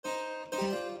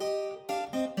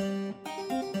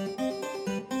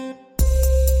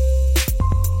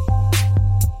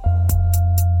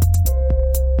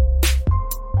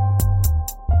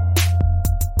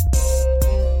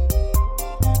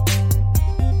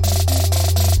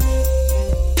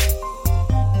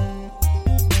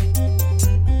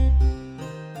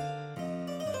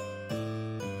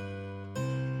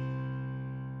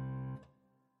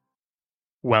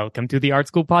Welcome to the Art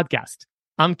School Podcast.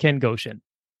 I'm Ken Goshen.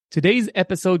 Today's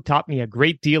episode taught me a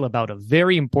great deal about a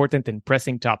very important and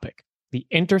pressing topic, the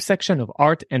intersection of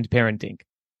art and parenting.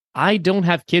 I don't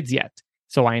have kids yet,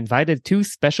 so I invited two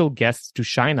special guests to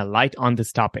shine a light on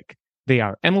this topic. They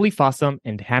are Emily Fossum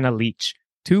and Hannah Leach,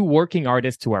 two working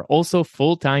artists who are also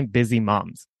full-time busy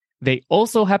moms. They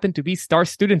also happen to be star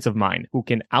students of mine who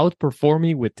can outperform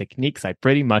me with techniques I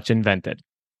pretty much invented.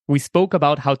 We spoke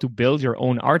about how to build your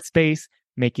own art space,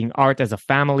 making art as a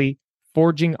family,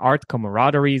 forging art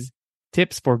camaraderies,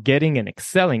 tips for getting and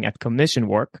excelling at commission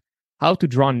work, how to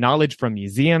draw knowledge from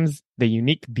museums, the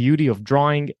unique beauty of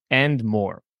drawing, and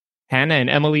more. Hannah and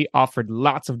Emily offered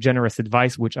lots of generous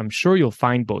advice, which I'm sure you'll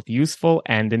find both useful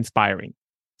and inspiring.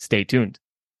 Stay tuned.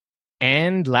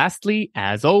 And lastly,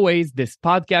 as always, this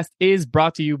podcast is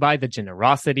brought to you by the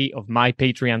generosity of my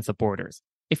Patreon supporters.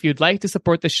 If you'd like to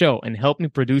support the show and help me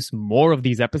produce more of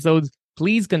these episodes,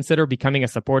 please consider becoming a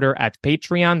supporter at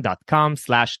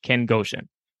patreon.com/Ken Goshen.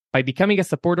 By becoming a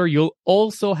supporter, you'll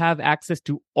also have access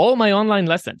to all my online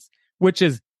lessons, which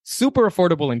is super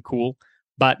affordable and cool,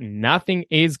 but nothing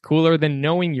is cooler than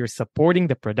knowing you're supporting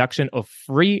the production of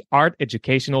free art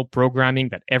educational programming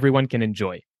that everyone can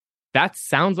enjoy. That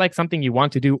sounds like something you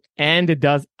want to do, and it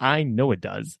does. I know it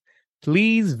does.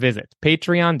 Please visit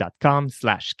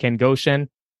patreon.com/Ken Goshen,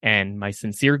 and my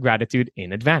sincere gratitude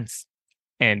in advance.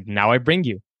 And now I bring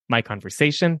you my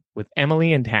conversation with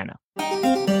Emily and Hannah.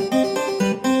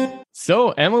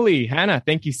 So, Emily, Hannah,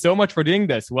 thank you so much for doing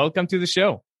this. Welcome to the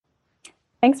show.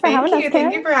 Thanks for having us.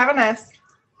 Thank you for having us.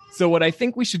 So what I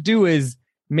think we should do is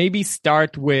maybe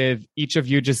start with each of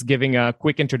you just giving a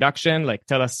quick introduction, like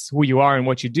tell us who you are and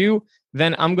what you do.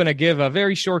 Then I'm going to give a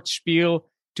very short spiel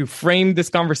to frame this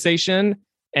conversation,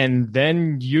 and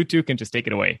then you two can just take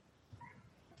it away.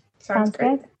 Sounds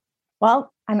great. Good.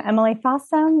 Well, I'm Emily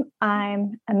Fossum.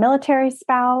 I'm a military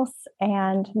spouse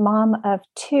and mom of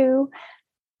two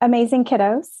amazing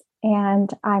kiddos.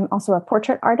 And I'm also a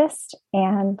portrait artist.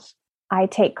 And I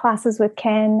take classes with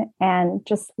Ken and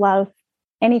just love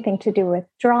anything to do with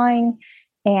drawing.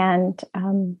 And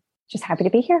just happy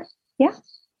to be here. Yeah.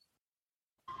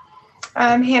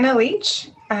 I'm Hannah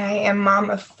Leach. I am mom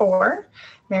of four,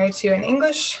 married to an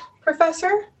English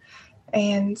professor,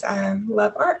 and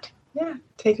love art. Yeah,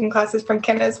 taking classes from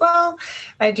Ken as well.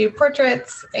 I do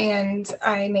portraits and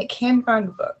I make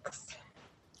hand-bound books.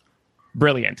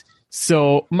 Brilliant.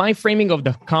 So my framing of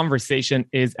the conversation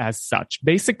is as such.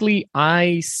 Basically,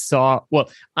 I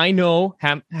know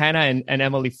Hannah and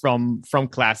Emily from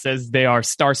classes. They are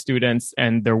star students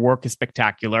and their work is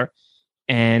spectacular.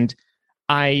 And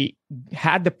I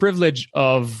had the privilege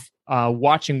of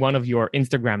watching one of your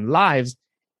Instagram lives,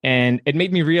 and it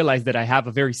made me realize that I have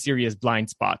a very serious blind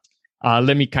spot.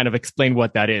 Let me kind of explain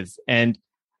what that is. And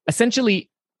essentially,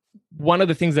 one of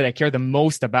the things that I care the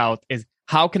most about is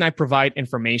how can I provide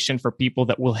information for people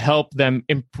that will help them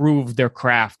improve their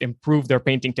craft, improve their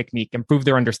painting technique, improve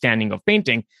their understanding of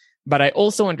painting. But I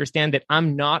also understand that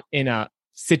I'm not in a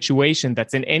situation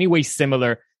that's in any way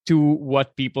similar to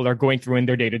what people are going through in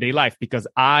their day-to-day life, because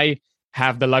I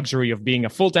have the luxury of being a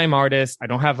full-time artist. I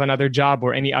don't have another job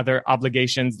or any other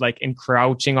obligations like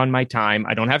encroaching on my time.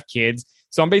 I don't have kids.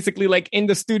 So I'm basically like in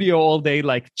the studio all day,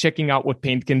 like checking out what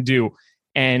paint can do.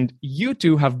 And you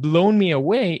two have blown me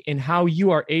away in how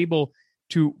you are able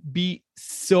to be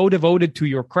so devoted to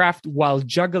your craft while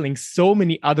juggling so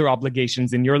many other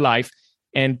obligations in your life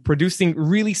and producing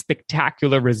really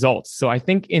spectacular results. So I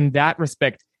think in that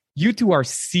respect, you two are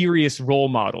serious role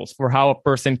models for how a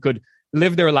person could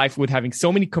live their life with having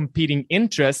so many competing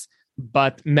interests,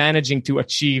 but managing to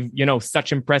achieve,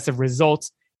 such impressive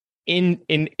results in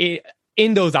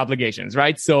those obligations,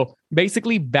 right? So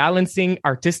basically balancing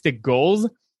artistic goals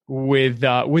with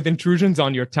intrusions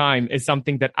on your time is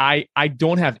something that I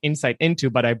don't have insight into,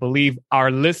 but I believe our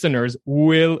listeners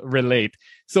will relate.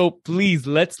 So please,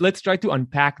 let's try to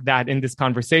unpack that in this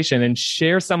conversation and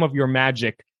share some of your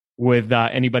magic with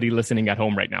anybody listening at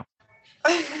home right now.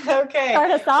 Okay.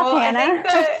 Start us off, Hannah.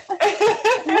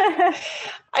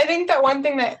 I think that one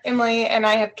thing that Emily and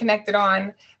I have connected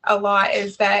on a lot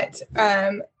is that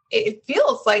it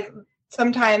feels like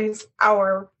sometimes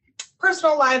our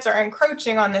personal lives are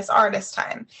encroaching on this artist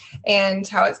time, and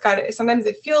how sometimes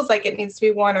it feels like it needs to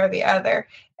be one or the other,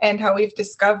 and how we've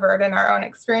discovered in our own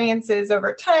experiences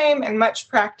over time and much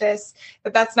practice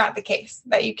that that's not the case,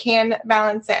 that you can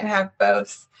balance it and have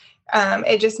both.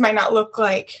 It just might not look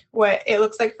like what it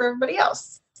looks like for everybody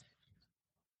else.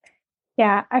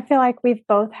 Yeah, I feel like we've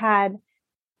both had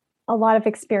a lot of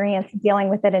experience dealing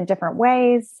with it in different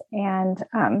ways. And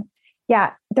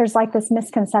there's like this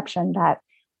misconception that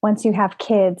once you have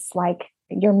kids, like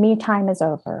your me time is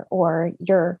over, or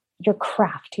your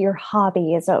craft, your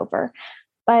hobby is over.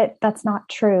 But that's not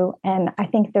true. And I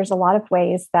think there's a lot of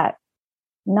ways that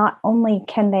not only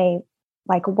can they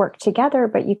like work together,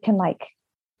 but you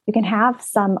can have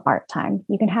some art time,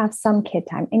 you can have some kid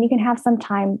time, and you can have some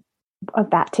time of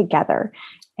that together.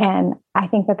 And I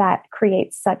think that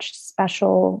creates such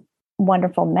special,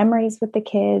 wonderful memories with the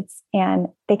kids, and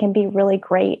they can be really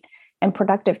great and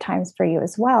productive times for you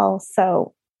as well.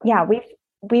 So yeah,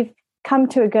 we've come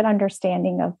to a good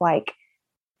understanding of like,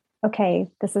 okay,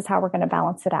 this is how we're going to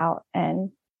balance it out.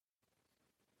 And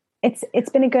it's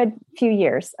been a good few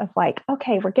years of like,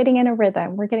 okay, we're getting in a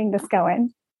rhythm, we're getting this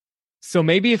going. So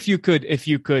maybe if you could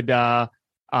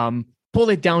pull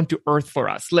it down to earth for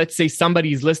us. Let's say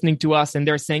somebody's listening to us and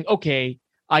they're saying, okay,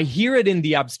 I hear it in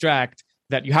the abstract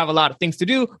that you have a lot of things to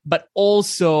do, but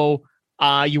also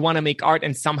you want to make art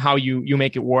and somehow you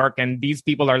make it work. And these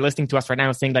people are listening to us right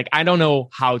now saying like, I don't know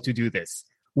how to do this.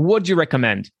 What would you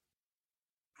recommend?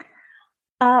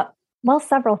 Well,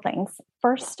 several things.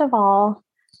 First of all,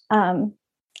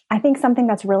 I think something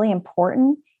that's really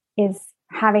important is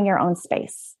having your own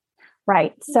space,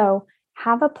 right? So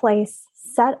have a place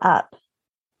set up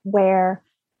where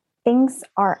things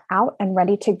are out and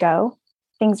ready to go.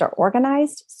 Things are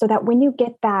organized so that when you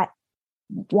get that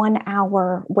 1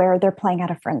 hour where they're playing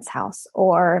at a friend's house,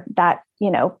 or that,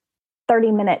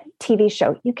 30-minute TV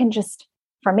show, you can just,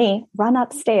 for me, run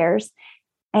upstairs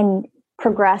and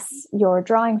progress your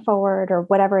drawing forward or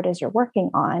whatever it is you're working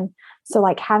on. So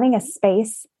like having a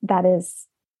space that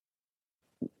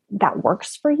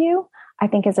works for you, I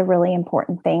think is a really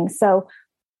important thing. So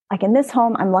like in this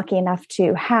home, I'm lucky enough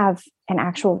to have an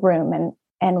actual room,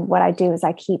 and what I do is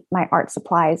I keep my art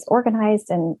supplies organized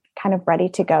and kind of ready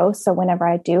to go. So whenever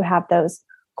I do have those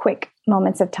quick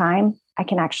moments of time, I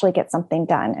can actually get something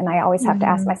done. And I always have to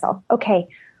ask myself, okay,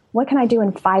 what can I do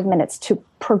in 5 minutes to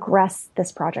progress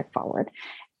this project forward?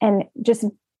 And just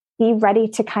be ready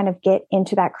to kind of get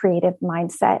into that creative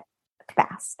mindset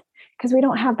fast, because we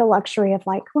don't have the luxury of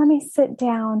like, let me sit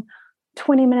down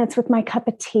 20 minutes with my cup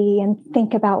of tea and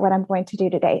think about what I'm going to do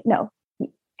today. No,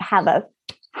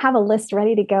 have a list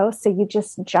ready to go. So you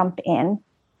just jump in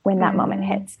when that moment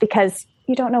hits, because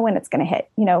you don't know when it's going to hit.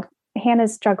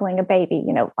 Hannah's juggling a baby,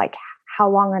 like how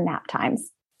long are nap times?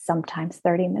 Sometimes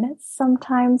 30 minutes,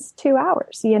 sometimes 2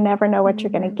 hours. You never know what you're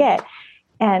going to get.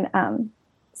 And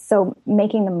so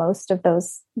making the most of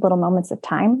those little moments of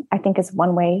time, I think, is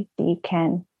one way that you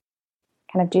can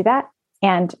kind of do that.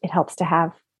 And it helps to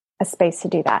have a space to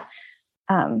do that.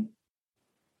 And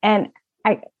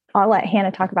I'll let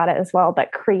Hannah talk about it as well,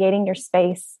 but creating your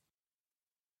space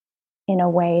in a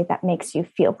way that makes you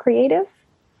feel creative,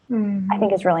 I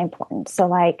think is really important. So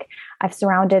like I've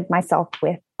surrounded myself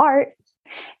with art,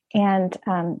 and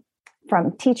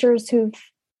from teachers who've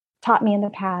taught me in the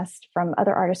past, from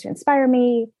other artists who inspire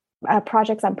me,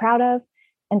 projects I'm proud of.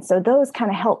 And so those kind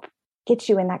of help get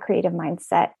you in that creative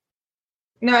mindset.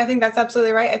 No, I think that's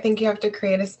absolutely right. I think you have to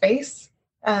create a space.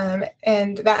 And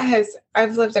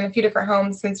I've lived in a few different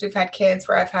homes since we've had kids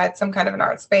where I've had some kind of an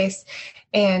art space,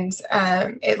 and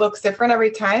it looks different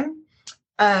every time.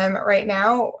 Right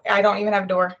now, I don't even have a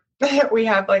door. We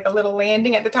have like a little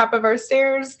landing at the top of our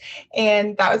stairs,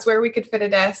 and that was where we could fit a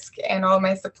desk and all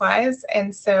my supplies.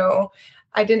 And so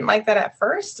I didn't like that at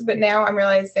first, but now I'm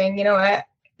realizing, you know what?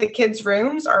 The kids'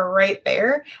 rooms are right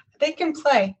there. They can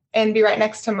play and be right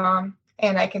next to mom.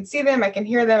 And I can see them, I can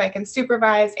hear them, I can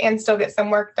supervise and still get some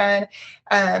work done.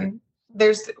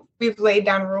 We've laid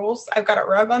down rules. I've got a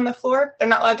rug on the floor. They're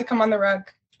not allowed to come on the rug.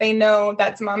 They know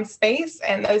that's mom's space,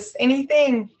 and there's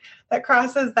anything that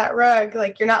crosses that rug,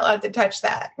 like, you're not allowed to touch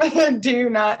that. Do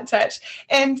not touch.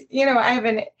 And, I have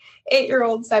an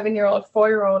 8-year-old, 7-year-old,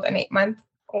 4-year-old, an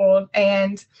 8-month-old,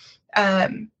 and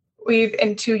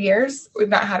in 2 years, we've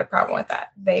not had a problem with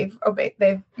that.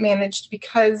 They've managed,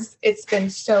 because it's been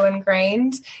so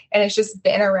ingrained and it's just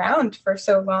been around for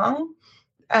so long,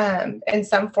 in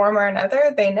some form or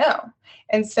another, they know.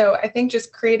 And so I think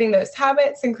just creating those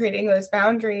habits and creating those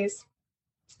boundaries,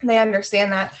 they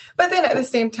understand that. But then at the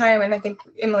same time, and I think,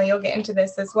 Emily, you'll get into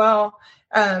this as well,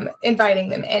 inviting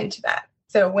them into that.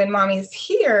 So when mommy's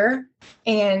here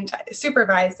and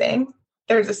supervising,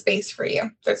 there's a space for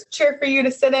you. There's a chair for you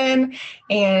to sit in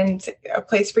and a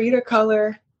place for you to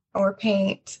color or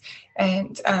paint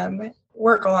and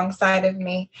work alongside of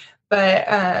me. But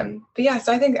yeah,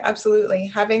 so I think absolutely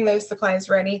having those supplies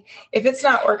ready. If it's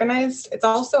not organized, it's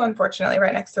also unfortunately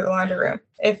right next to the laundry room.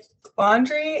 If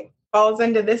laundry falls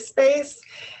into this space,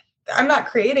 I'm not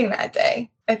creating that day.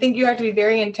 I think you have to be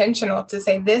very intentional to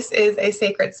say, this is a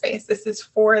sacred space. This is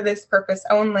for this purpose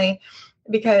only.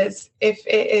 because if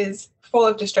it is full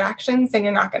of distractions, then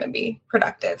you're not going to be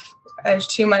productive. There's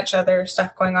too much other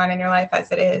stuff going on in your life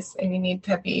as it is, and you need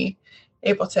to be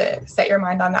able to set your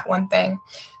mind on that one thing.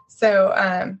 So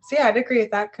yeah, I'd agree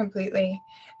with that completely.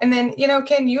 And then,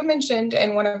 Ken, you mentioned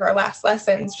in one of our last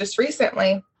lessons just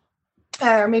recently,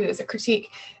 or maybe it was a critique,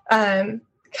 kind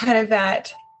of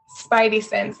that spidey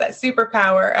sense, that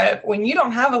superpower of when you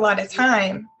don't have a lot of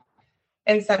time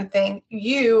in something,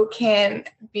 you can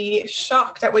be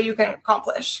shocked at what you can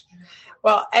accomplish.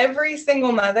 Well, every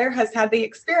single mother has had the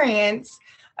experience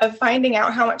of finding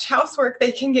out how much housework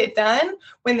they can get done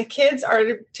when the kids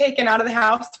are taken out of the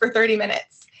house for 30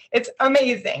 minutes. It's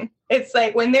amazing. It's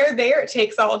like when they're there, it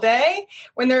takes all day.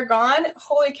 When they're gone,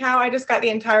 holy cow, I just got the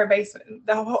entire basement,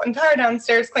 the whole entire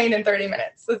downstairs cleaned in 30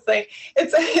 minutes. It's like,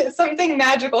 it's something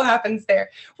magical happens there.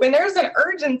 When there's an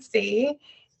urgency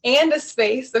and a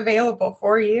space available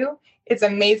for you, it's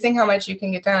amazing how much you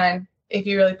can get done if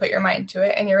you really put your mind to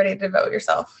it and you're ready to devote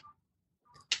yourself.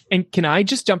 And can I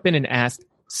just jump in and ask,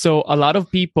 so a lot of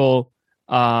people,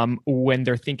 when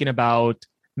they're thinking about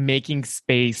making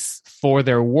space for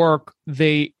their work,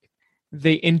 they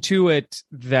intuit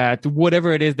that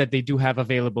whatever it is that they do have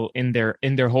available in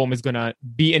their home is going to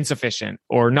be insufficient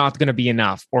or not going to be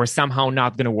enough or somehow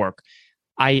not going to work.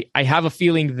 I have a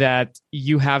feeling that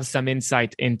you have some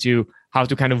insight into how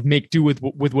to kind of make do with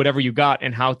whatever you got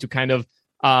and how to kind of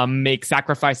make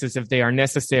sacrifices if they are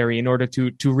necessary in order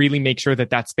to really make sure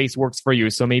that space works for you.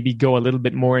 So maybe go a little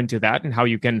bit more into that and how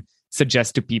you can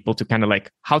suggest to people to kind of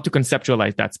like how to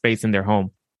conceptualize that space in their home.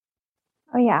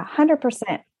 Oh yeah,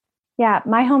 100%. Yeah,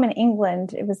 my home in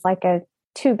England, it was like a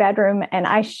 2-bedroom, and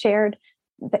I shared,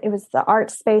 it was the art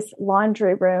space,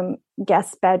 laundry room,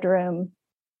 guest bedroom,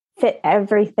 fit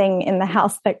everything in the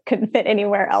house that couldn't fit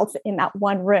anywhere else in that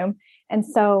one room. And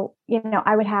so,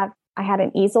 I had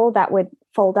an easel that would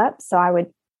fold up. So I would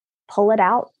pull it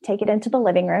out, take it into the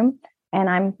living room, and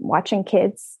I'm watching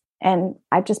kids, and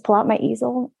I just pull out my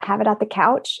easel, have it at the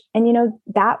couch. And,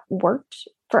 that worked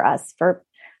for us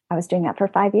I was doing that for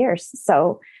 5 years.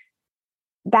 So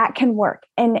that can work.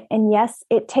 And yes,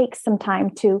 it takes some time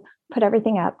to put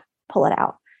everything up, pull it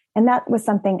out. And that was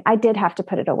something I did have to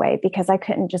put it away because I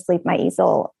couldn't just leave my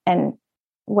easel and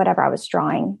whatever I was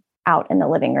drawing out in the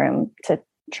living room to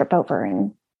trip over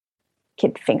and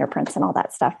kid fingerprints and all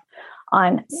that stuff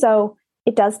on. So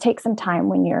it does take some time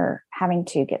when you're having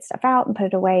to get stuff out and put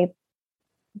it away,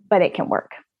 but it can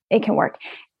work. It can work.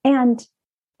 And,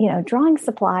 drawing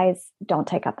supplies don't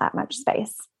take up that much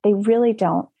space. They really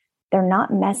don't. They're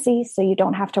not messy. So you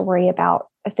don't have to worry about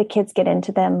if the kids get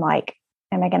into them, like,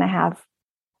 am I going to have,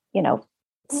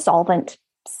 solvent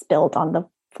spilled on the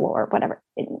floor, whatever,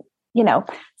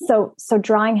 so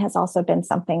drawing has also been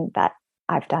something that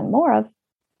I've done more of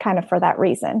kind of for that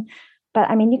reason. But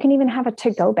I mean, you can even have a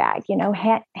to-go bag,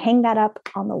 hang that up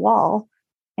on the wall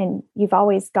and you've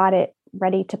always got it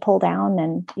ready to pull down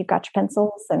and you've got your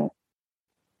pencils. And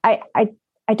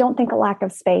I don't think a lack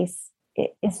of space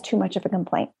is too much of a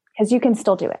complaint because you can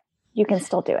still do it.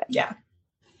 Yeah.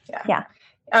 Yeah.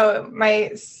 Oh,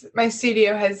 my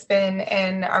studio has been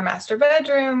in our master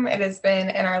bedroom. It has been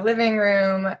in our living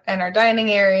room and our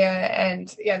dining area.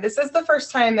 And yeah, this is the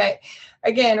first time that,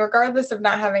 again, regardless of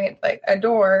not having it like a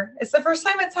door, it's the first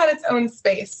time it's had its own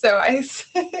space. So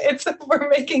we're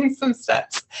making some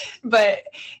steps, but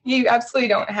you absolutely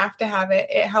don't have to have it.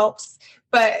 It helps.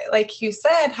 But like you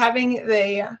said,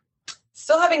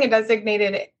 still having a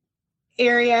designated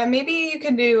area, maybe you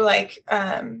can do like,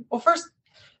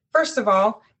 First of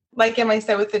all, like Emily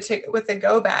said with the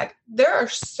go bag, there are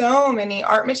so many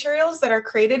art materials that are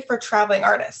created for traveling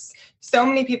artists. So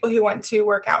many people who want to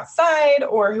work outside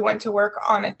or who want to work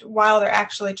on it while they're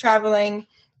actually traveling,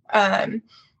 and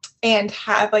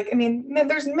have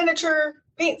there's miniature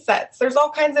paint sets. There's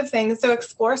all kinds of things. So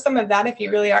explore some of that if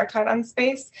you really are tight on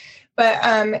space.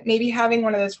 But maybe having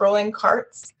one of those rolling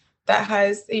carts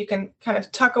that you can kind of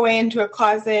tuck away into a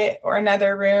closet or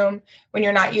another room when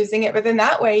you're not using it. But then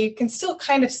that way you can still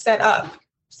kind of set up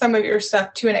some of your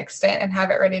stuff to an extent and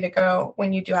have it ready to go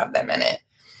when you do have them in it.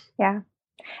 Yeah.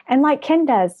 And like Ken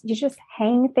does, you just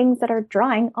hang things that are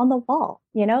drawing on the wall,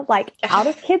 out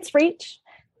of kids' reach,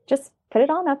 just put it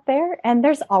on up there. And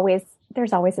there's always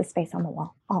a space on the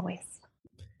wall, always.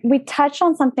 We touched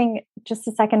on something just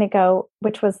a second ago,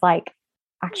 which was like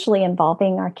actually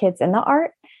involving our kids in the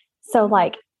art. So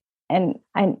and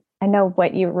I know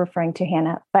what you're referring to,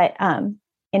 Hannah, but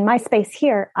in my space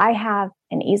here, I have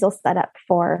an easel set up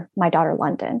for my daughter,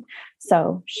 London.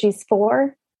 So she's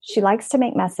 4. She likes to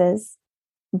make messes,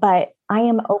 but I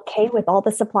am okay with all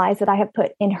the supplies that I have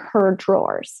put in her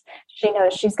drawers. She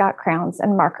knows she's got crowns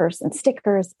and markers and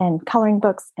stickers and coloring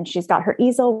books, and she's got her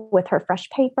easel with her fresh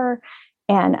paper.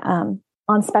 And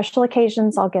on special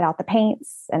occasions, I'll get out the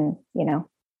paints and,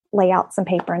 lay out some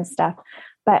paper and stuff.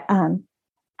 But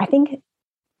I think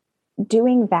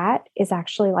doing that is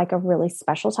actually like a really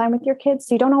special time with your kids.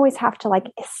 So you don't always have to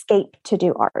like escape to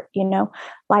do art,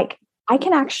 like I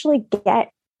can actually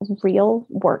get real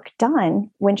work done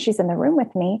when she's in the room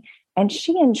with me, and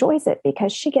she enjoys it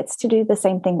because she gets to do the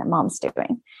same thing that mom's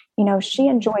doing. She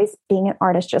enjoys being an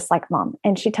artist just like mom,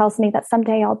 and she tells me that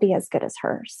someday I'll be as good as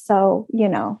her. So,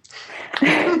 yeah,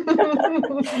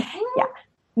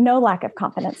 no lack of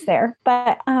confidence there,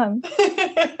 but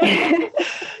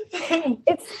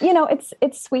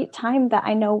it's sweet time that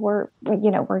I know we're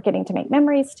getting to make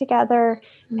memories together.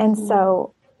 Mm-hmm. And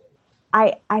so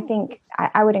I think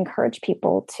I would encourage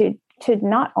people to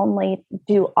not only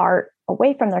do art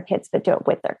away from their kids, but do it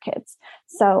with their kids.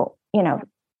 So,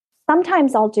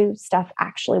 sometimes I'll do stuff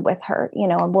actually with her,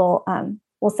 and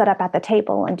we'll set up at the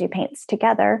table and do paints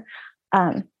together.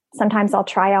 Sometimes I'll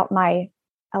try out my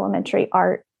elementary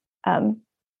art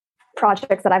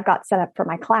projects that I've got set up for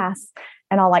my class,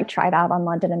 and I'll like try it out on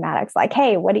London and Maddox. Like,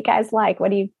 hey, what do you guys like?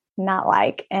 What do you not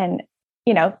like? And,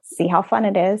 see how fun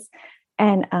it is.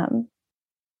 And,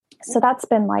 so that's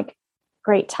been like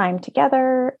great time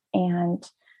together. And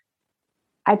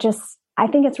I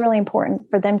think it's really important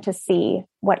for them to see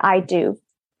what I do.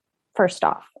 First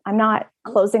off, I'm not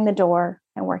closing the door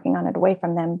and working on it away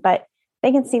from them, but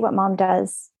they can see what mom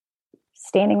does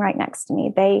standing right next to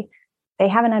me. They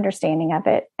have an understanding of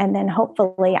it. And then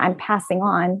hopefully I'm passing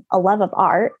on a love of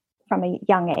art from a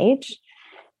young age,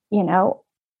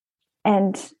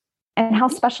 and how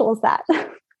special is that?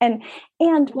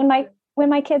 and when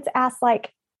my kids ask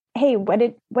like, hey, what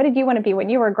did you want to be when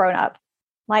you were grown up?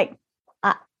 Like,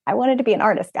 I wanted to be an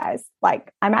artist, guys.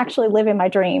 Like, I'm actually living my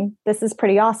dream. This is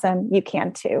pretty awesome. You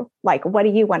can too. Like, what do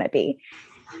you want to be?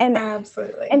 And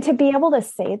absolutely. And to be able to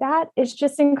say that is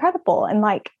just incredible. And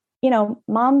like,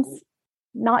 mom's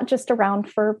not just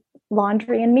around for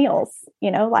laundry and meals,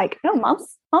 like, no,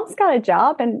 mom's got a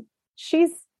job and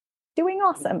she's doing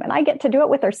awesome. And I get to do it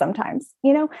with her sometimes.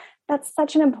 That's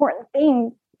such an important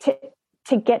thing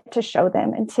to get to show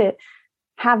them and to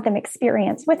have them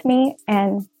experience with me.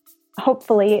 And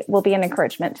hopefully it will be an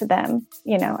encouragement to them,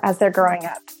 as they're growing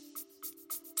up.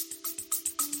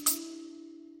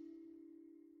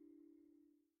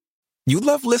 You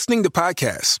love listening to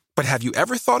podcasts, but have you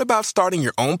ever thought about starting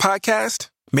your own podcast?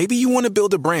 Maybe you want to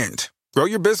build a brand, grow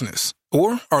your business,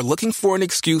 or are looking for an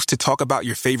excuse to talk about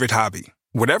your favorite hobby.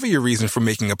 Whatever your reason for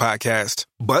making a podcast,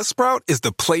 Buzzsprout is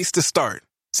the place to start.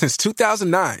 Since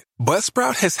 2009,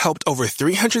 Buzzsprout has helped over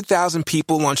 300,000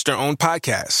 people launch their own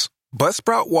podcasts.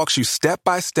 Buzzsprout walks you step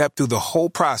by step through the whole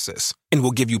process and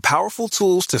will give you powerful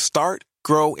tools to start,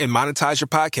 grow, and monetize your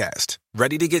podcast.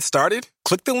 Ready to get started?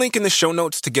 Click the link in the show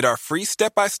notes to get our free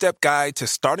step-by-step guide to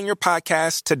starting your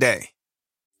podcast today.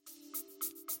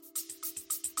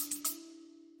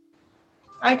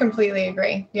 I completely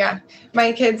agree. Yeah.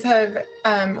 My kids have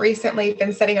recently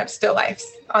been setting up still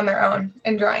lifes on their own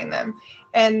and drawing them.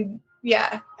 And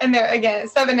they're, again,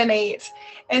 7 and 8.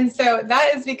 And so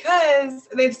that is because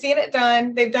they've seen it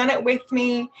done. They've done it with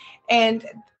me, and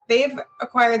they've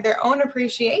acquired their own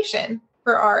appreciation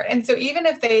for art. And so even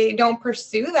if they don't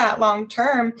pursue that long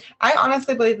term, I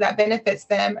honestly believe that benefits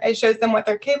them. It shows them what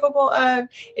they're capable of.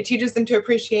 It teaches them to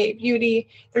appreciate beauty.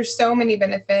 There's so many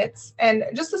benefits. And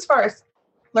just as far as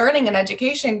learning and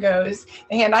education goes,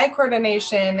 the hand-eye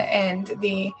coordination and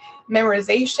the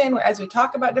memorization, as we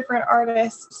talk about different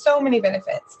artists, so many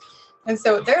benefits. And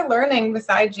so they're learning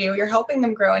beside you. You're helping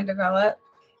them grow and develop.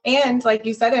 And like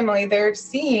you said, Emily, they're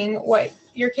seeing what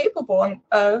you're capable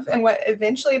of and what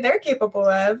eventually they're capable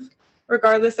of,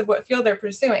 regardless of what field they're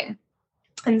pursuing.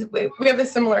 And we have a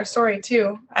similar story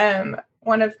too.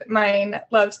 One of mine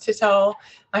loves to tell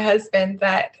my husband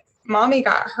that mommy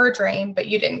got her dream, but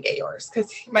you didn't get yours,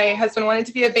 because my husband wanted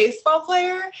to be a baseball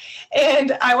player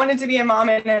and I wanted to be a mom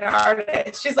and an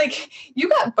artist. She's like, you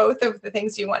got both of the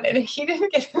things you wanted and he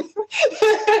didn't get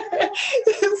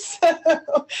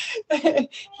so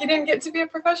he didn't get to be a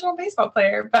professional baseball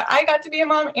player, but I got to be a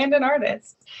mom and an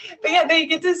artist. But yeah, they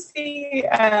get to see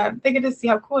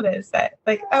how cool it is that,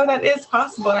 like, oh, that is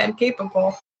possible and I'm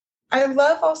capable. I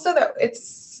love also that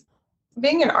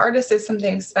being an artist is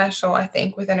something special, I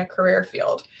think, within a career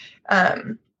field.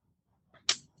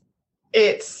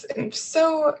 It's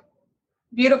so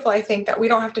beautiful, I think, that we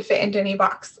don't have to fit into any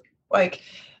box. Like,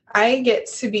 I get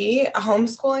to be a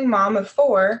homeschooling mom of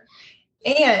 4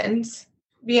 and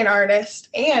be an artist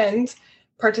and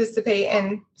participate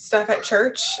in stuff at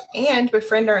church and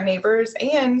befriend our neighbors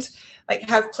and like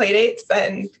have play dates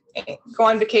and go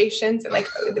on vacations. And like,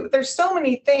 there's so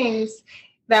many things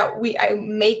that I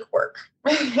make work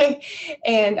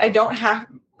and I don't have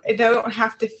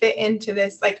to fit into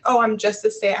this, like, oh, I'm just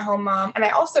a stay-at-home mom. And I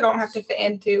also don't have to fit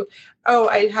into, oh,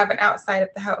 I have an outside of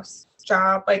the house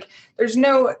job. Like, there's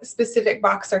no specific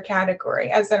box or category.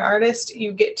 As an artist,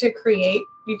 you get to create,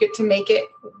 you get to make it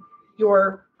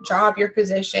your job, your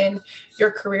position,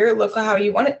 your career look how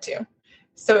you want it to.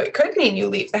 So it could mean you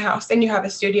leave the house and you have a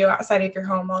studio outside of your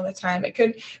home all the time. It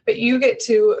could, but you get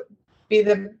to be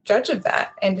the judge of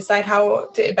that and decide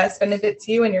how it best benefits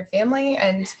you and your family.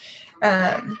 And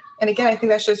again, I think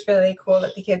that's just really cool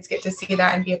that the kids get to see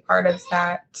that and be a part of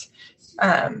that,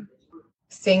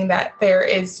 seeing that there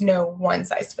is no one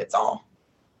size fits all.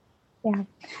 Yeah.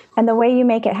 And the way you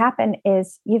make it happen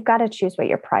is you've got to choose what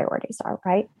your priorities are,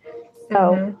 right?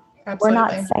 So we're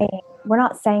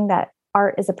not saying that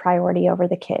art is a priority over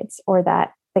the kids, or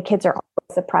that the kids are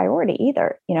always a priority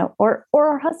either, or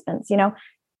our husbands. We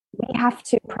have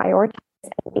to prioritize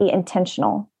and be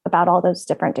intentional about all those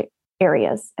different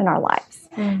areas in our lives.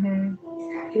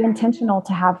 Be intentional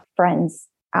to have friends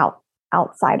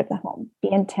outside of the home. Be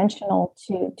intentional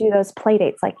to do those play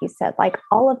dates, like you said. Like,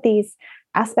 all of these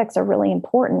aspects are really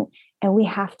important, and we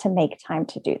have to make time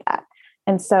to do that.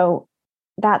 And so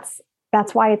that's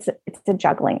why it's a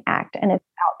juggling act, and it's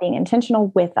about being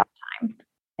intentional with our time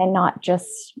and not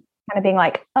just kind of being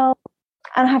like, oh,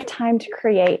 I don't have time to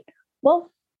create.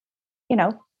 Well,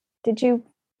 did you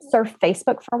surf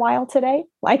Facebook for a while today?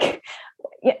 Like,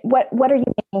 what are you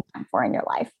making time for in your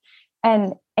life?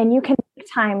 And you can make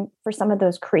time for some of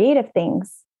those creative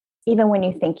things, even when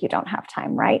you think you don't have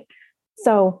time, right?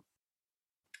 So,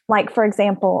 like, for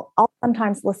example, I'll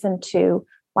sometimes listen to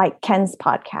like Ken's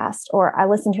podcast, or I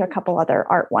listen to a couple other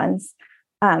art ones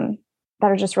that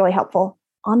are just really helpful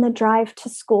on the drive to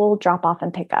school, drop off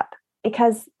and pick up,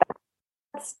 because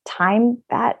that's time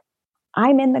that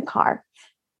I'm in the car.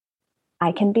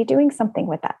 I can be doing something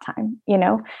with that time,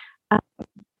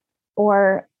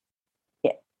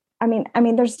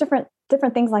 there's different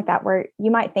things like that where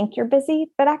you might think you're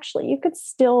busy, but actually you could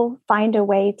still find a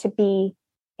way to be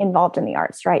involved in the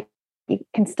arts, right? You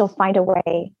can still find a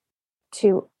way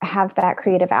to have that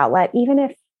creative outlet, even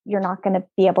if you're not going to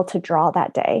be able to draw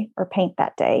that day or paint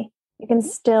that day. You can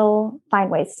still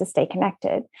find ways to stay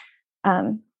connected.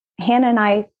 Hannah and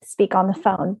I speak on the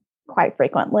phone quite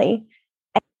frequently.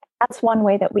 And that's one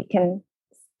way that we can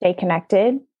stay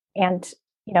connected and,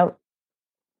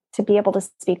 to be able to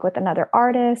speak with another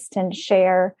artist and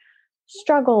share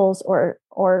struggles or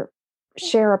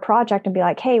share a project and be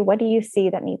like, hey, what do you see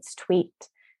that needs tweaked?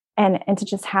 And to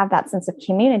just have that sense of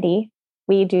community.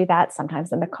 We do that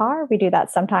sometimes in the car. We do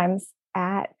that sometimes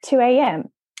at 2 a.m.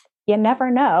 You never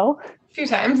know. A few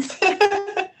times.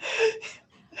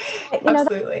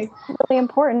 Absolutely. That's really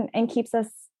important and keeps us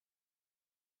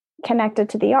connected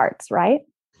to the arts, right?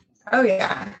 Oh,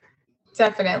 yeah,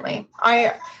 definitely.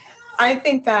 I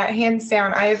think that hands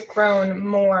down, I've grown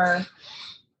more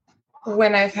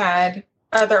when I've had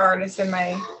other artists in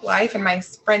my life and my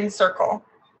friend circle,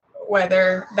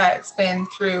 whether that's been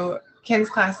through Ken's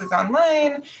classes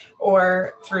online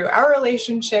or through our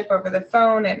relationship over the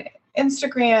phone and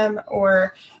Instagram,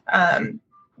 or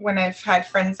when I've had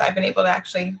friends, I've been able to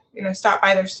actually, stop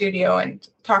by their studio and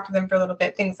talk to them for a little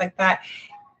bit, things like that.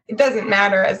 It doesn't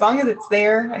matter. As long as it's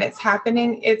there and it's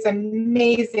happening, it's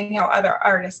amazing how other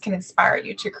artists can inspire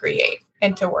you to create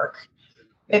and to work.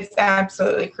 It's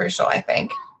absolutely crucial, I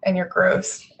think, in your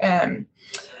growth. But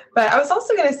I was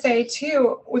also going to say,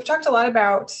 too, we've talked a lot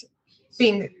about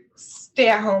being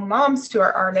stay-at-home moms to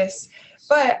our artists,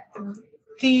 but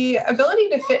the ability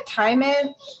to fit time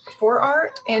in for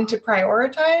art and to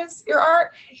prioritize your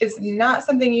art is not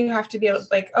something you have to be able to,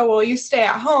 like, oh, well, you stay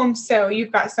at home, so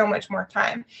you've got so much more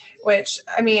time, which,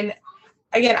 again,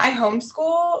 I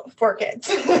homeschool 4 kids.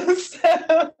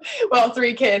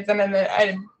 3 kids, and then I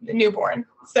had a newborn.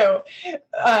 So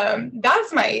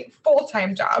that's my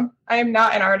full-time job. I am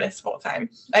not an artist full-time.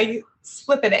 I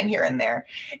slip it in here and there.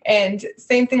 And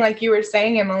same thing like you were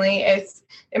saying, Emily,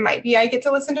 it might be I get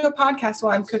to listen to a podcast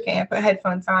while I'm cooking. I put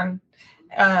headphones on.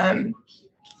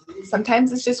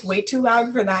 Sometimes it's just way too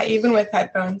loud for that, even with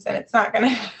headphones, and it's not going to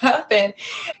happen.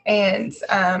 And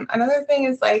another thing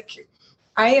is, like,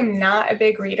 I am not a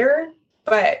big reader,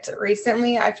 but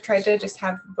recently I've tried to just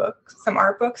have some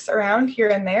art books around here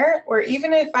and there, where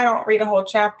even if I don't read a whole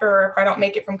chapter or if I don't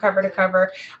make it from cover to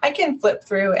cover, I can flip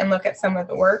through and look at some of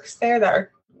the works there that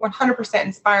are 100%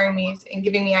 inspiring me and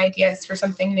giving me ideas for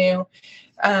something new.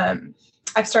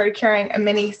 I've started carrying a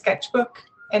mini sketchbook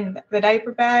in the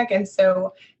diaper bag. And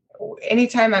so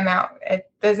anytime I'm out, it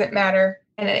doesn't matter.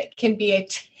 And it can be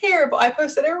I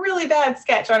posted a really bad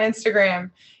sketch on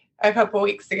Instagram a couple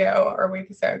weeks ago or a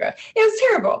week or so ago. It was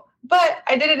terrible, but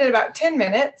I did it in about 10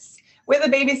 minutes with a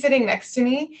baby sitting next to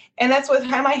me. And that's what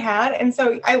time I had. And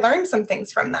so I learned some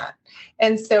things from that.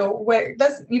 And so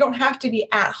you don't have to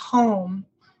be at home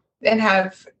and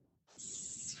have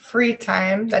free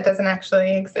time. That doesn't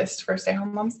actually exist for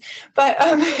stay-at-home moms, but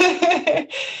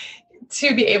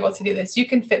to be able to do this, you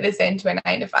can fit this into a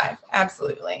 9 to 5,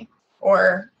 absolutely,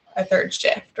 or a third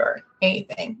shift or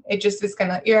anything. It just is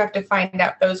you have to find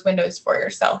out those windows for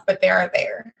yourself, but they are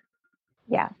there.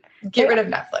 Yeah. Get rid of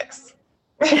Netflix.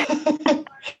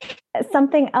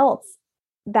 Something else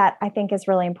that I think is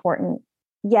really important.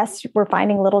 Yes, we're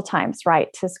finding little times,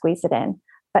 right, to squeeze it in,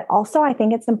 but also I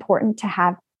think it's important to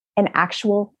have an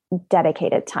actual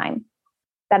dedicated time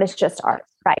that is just art,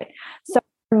 right? So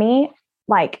for me,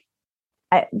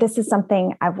 this is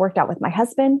something I've worked out with my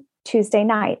husband. Tuesday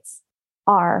nights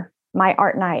are my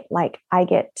art night. Like, I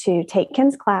get to take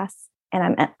Ken's class and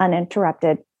I'm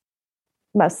uninterrupted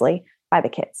mostly by the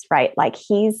kids, right? Like,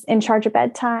 he's in charge of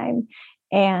bedtime,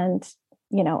 and,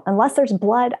 unless there's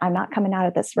blood, I'm not coming out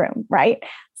of this room. Right.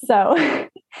 So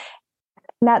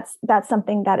that's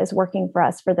something that is working for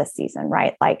us for this season,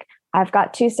 right? Like, I've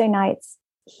got Tuesday nights,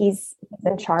 he's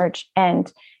in charge,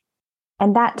 and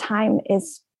that time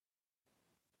is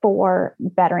for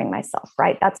bettering myself,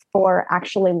 right? That's for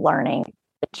actually learning,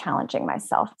 challenging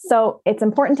myself. So it's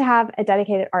important to have a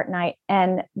dedicated art night.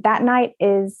 And that night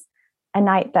is a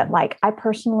night that, like, I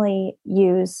personally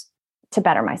use to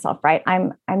better myself, right?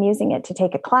 I'm using it to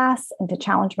take a class and to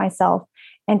challenge myself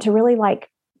and to really, like,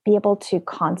 be able to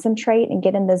concentrate and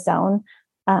get in the zone.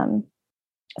 So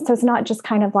it's not just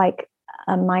kind of like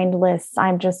a mindless,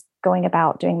 I'm just going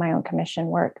about doing my own commission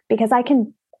work, because I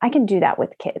can do that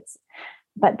with kids.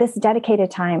 But this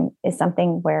dedicated time is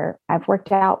something where I've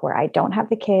worked out where I don't have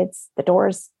the kids, the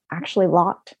door's actually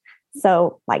locked.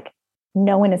 So, like,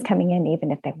 no one is coming in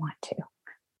even if they want to,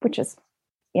 which is,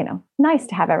 nice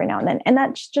to have every now and then. And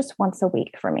that's just once a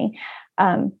week for me.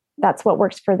 That's what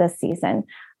works for this season.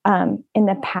 In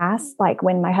the past, like,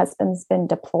 when my husband's been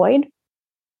deployed,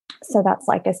 so that's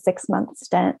like a 6-month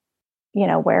stint,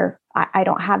 where I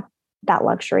don't have that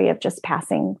luxury of just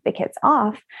passing the kids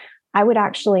off. I would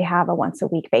actually have a once a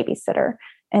week babysitter.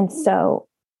 And so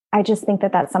I just think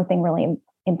that that's something really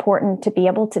important, to be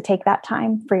able to take that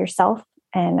time for yourself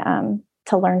and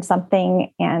to learn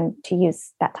something and to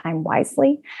use that time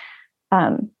wisely.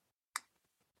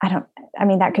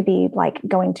 That could be like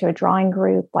going to a drawing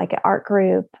group, like an art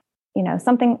group,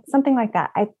 something like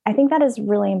that. I think that is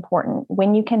really important.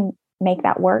 When you can make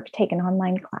that work, take an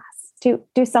online class, to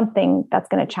do something that's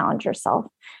going to challenge yourself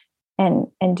and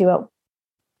do it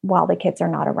while the kids are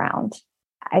not around.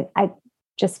 I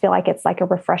just feel like it's like a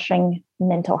refreshing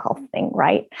mental health thing,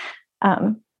 right?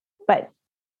 But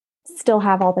still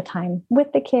have all the time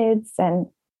with the kids, and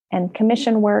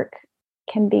commission work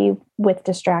can be with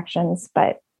distractions,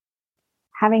 but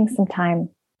having some time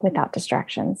without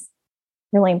distractions,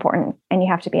 really important. And you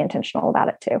have to be intentional about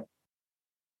it too.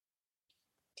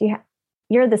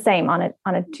 You're the same on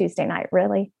a Tuesday night,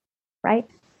 really, right?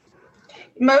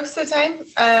 Most of the time,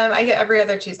 I get every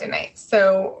other Tuesday night.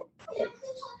 So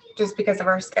just because of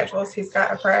our schedules, he's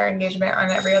got a prior engagement on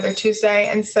every other Tuesday.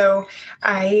 And so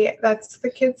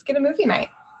the kids get a movie night.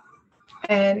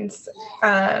 And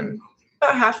about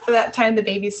half of that time, the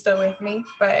baby's still with me.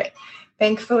 But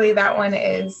thankfully, that one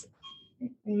is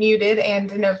muted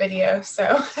and no video.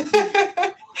 So,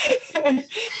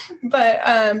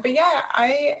 but yeah,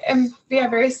 I am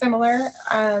very similar.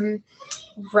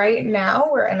 Right now,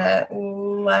 we're in a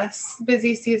less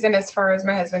busy season as far as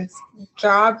my husband's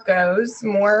job goes,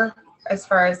 more as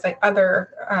far as like other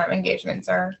engagements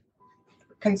are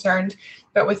concerned.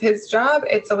 But with his job,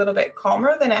 it's a little bit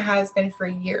calmer than it has been for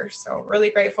years. So really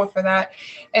grateful for that.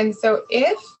 And so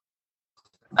if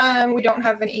we don't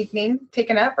have an evening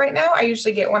taken up right now, I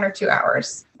usually get 1 or 2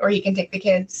 hours where he can take the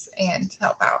kids and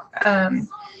help out.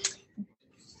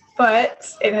 But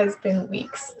it has been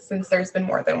weeks since there's been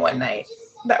more than one night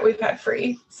that we've had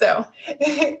free. So, but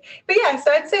yeah, so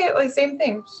I'd say like same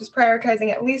thing, just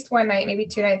prioritizing at least one night, maybe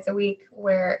 2 nights a week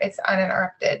where it's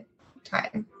uninterrupted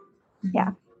time.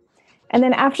 Yeah. And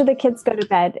then after the kids go to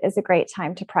bed is a great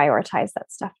time to prioritize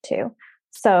that stuff too.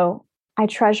 So I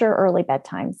treasure early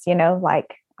bedtimes,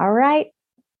 like, all right,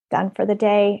 done for the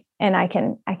day. And I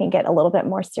can get a little bit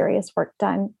more serious work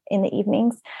done in the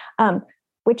evenings.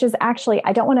 which is actually,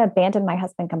 I don't want to abandon my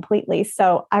husband completely.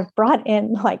 So I've brought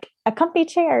in like a comfy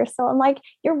chair. So I'm like,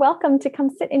 you're welcome to come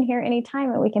sit in here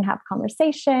anytime and we can have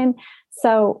conversation.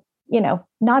 So,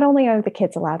 not only are the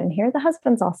kids allowed in here, the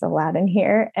husband's also allowed in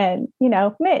here. And,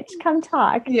 Mitch, come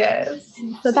talk. Yes.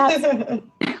 So that's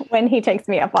when he takes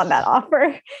me up on that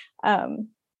offer.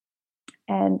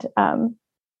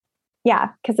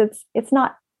 Because it's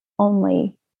not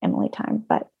only Emily time,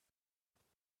 but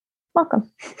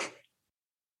welcome.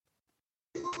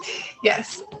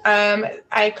 Yes.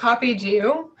 I copied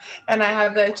you and I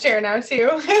have the chair now too,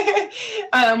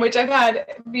 which I've had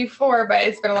before, but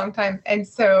it's been a long time. And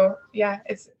so,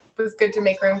 it was good to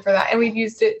make room for that. And we've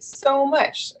used it so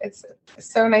much. It's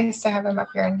so nice to have him up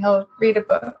here, and he'll read a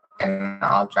book and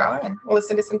I'll draw and we'll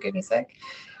listen to some good music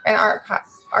and art,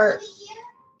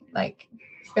 like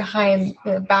behind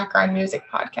the background music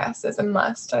podcast is a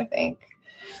must, I think.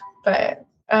 But,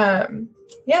 I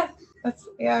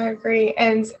agree.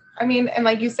 And I mean, and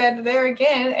like you said there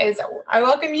again, is I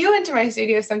welcome you into my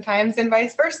studio sometimes and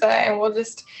vice versa. And we'll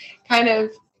just kind of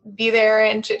be there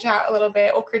and chit chat a little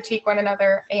bit. We'll critique one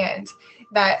another. And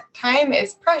that time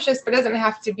is precious, but doesn't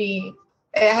have to be,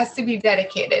 it has to be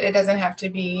dedicated. It doesn't have to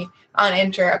be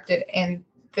uninterrupted in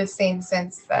the same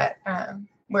sense that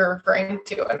we're referring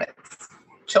to, and it's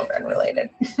children related.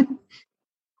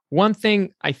 One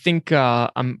thing I think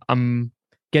I'm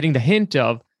getting the hint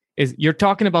of is you're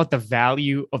talking about the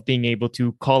value of being able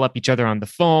to call up each other on the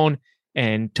phone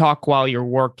and talk while you're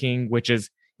working, which is,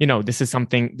 this is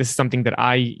something that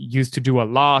I used to do a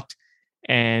lot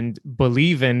and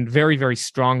believe in very, very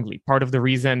strongly. Part of the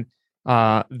reason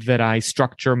that I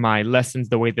structure my lessons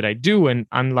the way that I do, and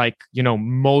unlike,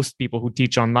 most people who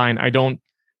teach online, I don't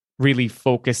really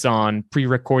focus on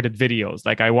pre-recorded videos.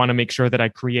 Like, I want to make sure that I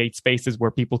create spaces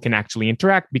where people can actually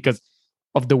interact, because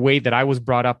of the way that I was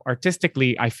brought up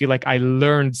artistically. I feel like I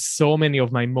learned so many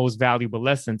of my most valuable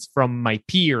lessons from my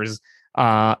peers,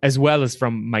 as well as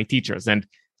from my teachers. And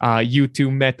you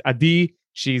two met Adi.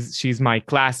 She's my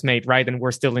classmate, right? And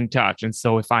we're still in touch. And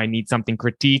so if I need something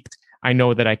critiqued, I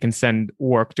know that I can send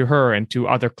work to her and to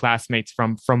other classmates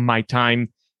from my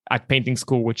time at painting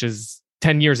school, which is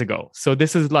 10 years ago. So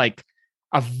this is like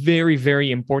a very, very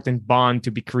important bond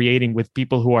to be creating with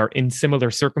people who are in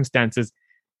similar circumstances.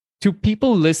 To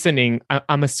people listening,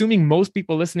 I'm assuming most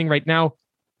people listening right now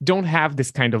don't have this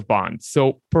kind of bond.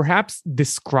 So perhaps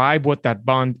describe what that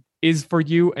bond is for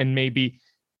you, and maybe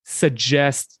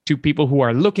suggest to people who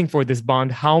are looking for this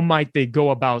bond, how might they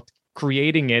go about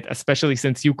creating it, especially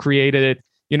since you created it,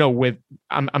 with,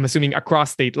 I'm assuming, across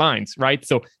state lines, right?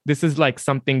 So this is like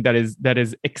something that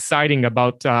is exciting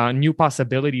about new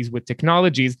possibilities with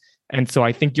technologies. And so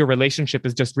I think your relationship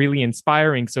is just really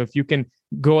inspiring. So if you can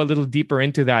go a little deeper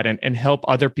into that and help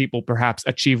other people perhaps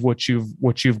achieve what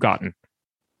you've gotten.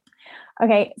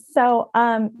 Okay. So,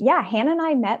 Hannah and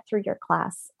I met through your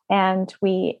class, and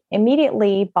we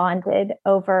immediately bonded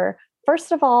over,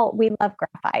 first of all, we love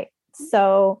graphite.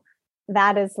 So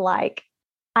that is like,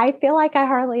 I feel like I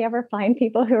hardly ever find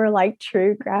people who are like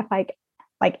true graphite,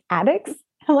 like addicts.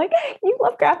 I'm like, you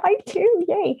love graphite too.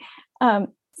 Yay.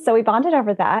 So we bonded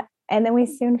over that. And then we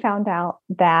soon found out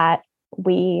that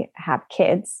we have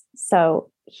kids. So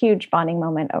huge bonding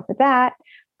moment over that.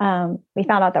 We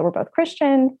found out that we're both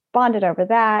Christian, bonded over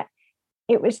that.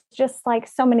 It was just like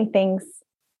so many things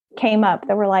came up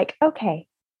that were like, okay,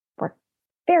 we're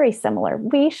very similar.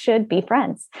 We should be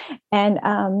friends. And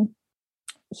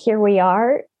here we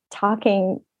are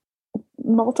talking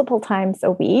multiple times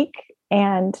a week.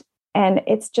 And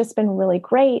it's just been really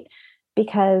great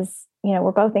because,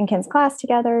 we're both in Ken's class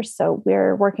together. So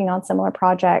we're working on similar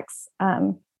projects.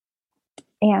 And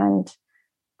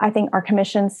I think our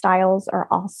commission styles are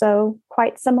also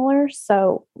quite similar.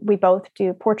 So we both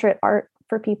do portrait art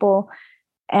for people.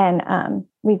 And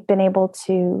we've been able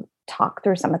to talk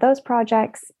through some of those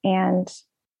projects. And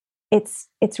it's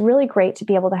really great to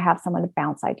be able to have someone to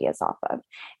bounce ideas off of.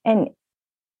 And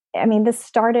I mean, this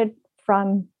started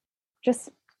from just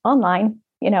online,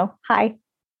 hi,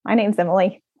 my name's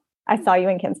Emily. I saw you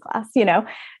in Ken's class,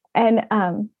 and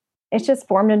it's just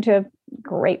formed into a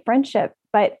great friendship.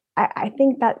 But I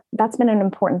think that's been an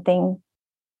important thing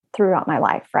throughout my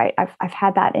life, right? I've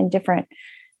had that in different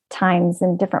times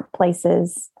and different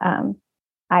places.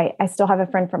 I still have a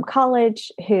friend from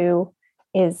college who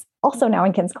is also now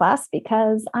in Ken's class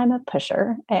because I'm a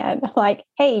pusher, and I'm like,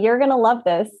 hey, you're going to love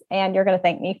this and you're going to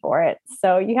thank me for it.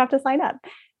 So you have to sign up.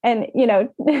 And,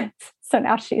 so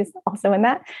now she's also in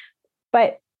that.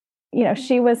 But,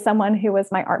 she was someone who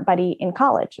was my art buddy in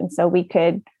college. And so we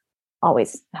could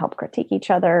always help critique each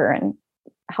other and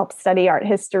help study art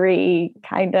history,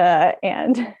 kind of.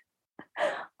 And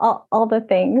all the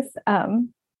things.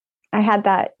 I had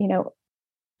that,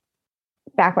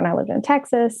 back when I lived in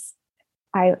Texas,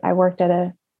 I worked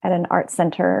at an art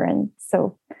center, and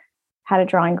so had a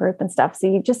drawing group and stuff. So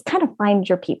you just kind of find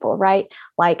your people, right?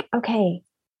 Like, okay,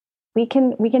 we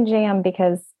can jam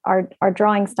because our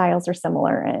drawing styles are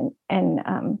similar, and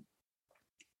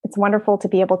it's wonderful to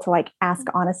be able to like ask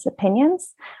honest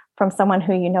opinions from someone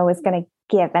who is going to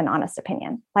give an honest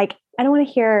opinion. Like, I don't want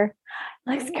to hear,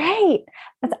 looks great.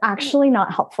 That's actually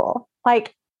not helpful.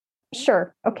 Like,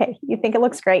 sure, okay, you think it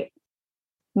looks great.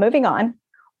 Moving on.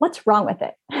 What's wrong with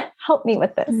it? Help me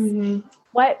with this. Mm-hmm.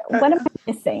 What am I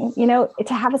missing?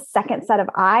 To have a second set of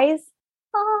eyes.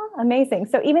 Amazing.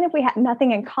 So even if we had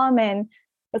nothing in common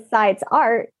besides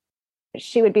art,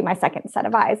 she would be my second set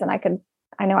of eyes. And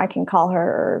I know I can call her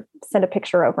or send a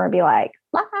picture over and be like,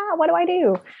 what do I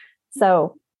do?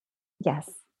 So yes,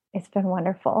 it's been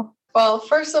wonderful. Well,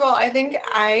 first of all, I think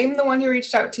I'm the one who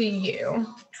reached out to you.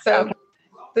 So okay.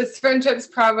 This friendship's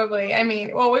probably, we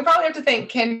probably have to thank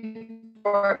Ken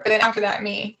for it, but then after that,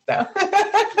 me. So,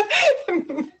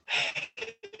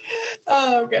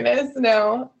 oh goodness,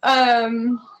 no.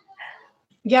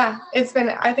 Yeah,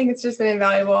 I think it's just been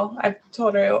invaluable. I've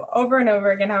told her over and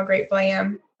over again how grateful I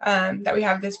am that we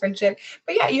have this friendship.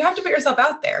 But yeah, you have to put yourself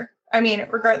out there.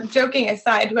 Joking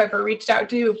aside, whoever reached out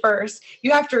to you first,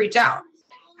 you have to reach out.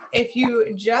 If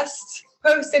you just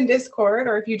post in Discord,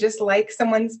 or if you just like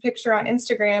someone's picture on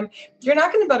Instagram, you're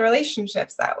not going to build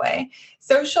relationships that way.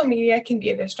 Social media can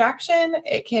be a distraction.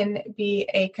 It can be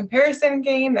a comparison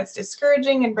game that's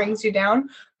discouraging and brings you down,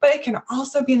 but it can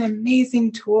also be an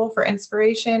amazing tool for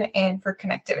inspiration and for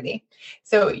connectivity.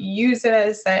 So use it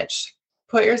as such.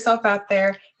 Put yourself out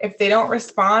there. If they don't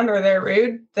respond or they're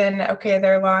rude, then okay,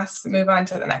 they're lost. Move on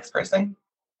to the next person.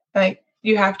 Like,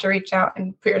 you have to reach out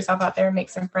and put yourself out there and make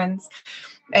some friends,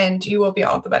 and you will be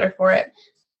all the better for it.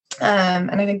 And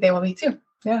I think they will be too.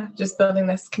 Yeah, just building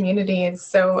this community is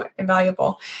so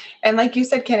invaluable. And like you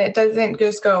said, Ken, it doesn't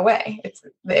just go away. It's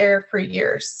there for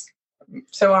years,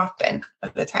 so often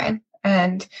of the time.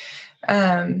 And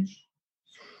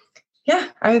yeah,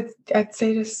 I'd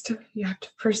say just you have to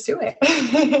pursue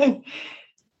it.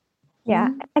 Yeah,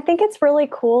 I think it's really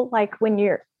cool. Like when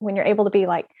you're able to be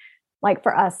like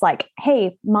for us, like,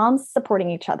 hey, moms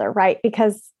supporting each other, right?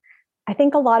 Because I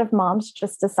think a lot of moms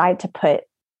just decide to put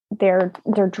their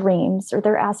dreams or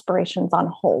their aspirations on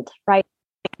hold, right?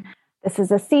 This is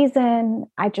a season.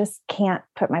 I just can't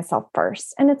put myself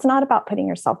first. And it's not about putting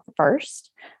yourself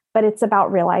first, but it's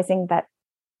about realizing that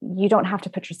you don't have to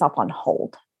put yourself on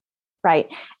hold, right?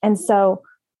 And so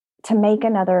to make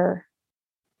another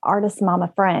artist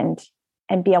mama friend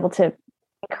and be able to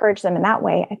encourage them in that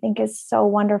way, I think is so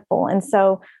wonderful. And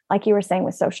so, like you were saying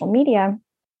with social media,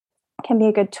 can be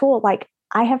a good tool. Like,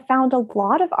 I have found a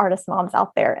lot of artist moms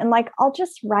out there, and like, I'll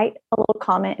just write a little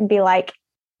comment and be like,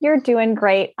 you're doing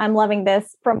great. I'm loving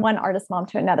this, from one artist mom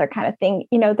to another kind of thing.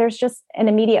 There's just an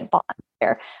immediate bond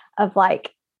there of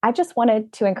like, I just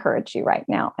wanted to encourage you right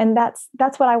now. And that's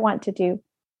what I want to do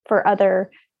for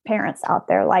other parents out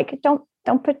there. Like,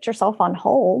 don't put yourself on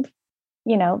hold,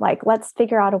 like, let's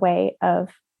figure out a way of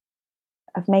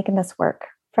making this work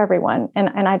for everyone.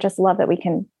 And I just love that we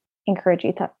can encourage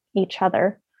each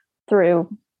other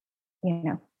through,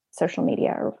 social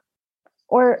media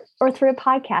or through a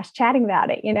podcast, chatting about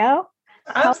it,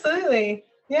 Absolutely.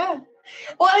 Yeah.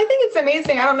 Well, I think it's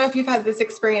amazing. I don't know if you've had this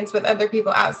experience with other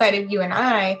people outside of you and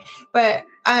I, but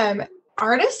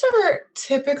artists are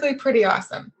typically pretty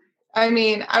awesome. I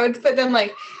would put them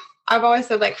like, I've always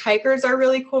said, like, hikers are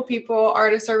really cool people.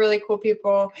 Artists are really cool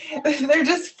people. They're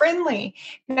just friendly.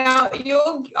 Now,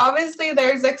 obviously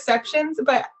there's exceptions,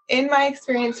 but in my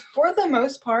experience, for the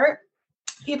most part,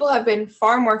 people have been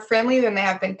far more friendly than they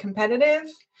have been competitive,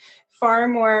 far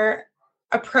more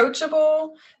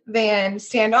approachable than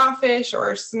standoffish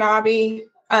or snobby.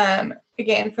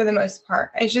 Again, for the most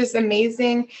part, it's just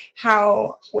amazing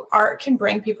how art can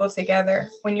bring people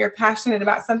together when you're passionate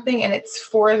about something and it's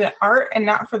for the art and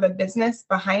not for the business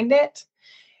behind it.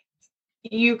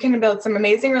 You can build some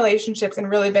amazing relationships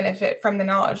and really benefit from the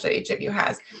knowledge that each of you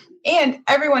has. And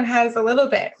everyone has a little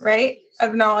bit, right,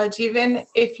 of knowledge. Even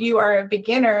if you are a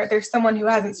beginner, there's someone who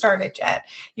hasn't started yet.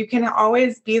 You can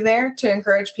always be there to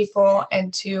encourage people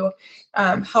and to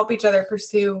help each other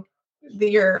pursue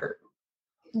your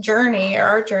journey or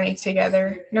our journey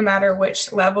together, no matter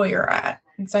which level you're at.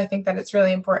 And so I think that it's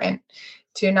really important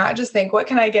to not just think, what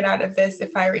can I get out of this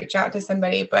if I reach out to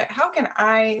somebody, but how can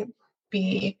I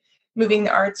be moving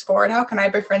the arts forward? How can I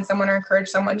befriend someone or encourage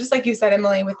someone? Just like you said,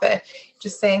 Emily, with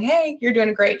just saying, hey, you're doing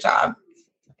a great job.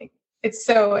 It's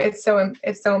so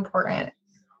important.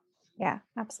 Yeah,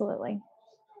 absolutely.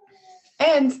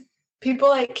 And people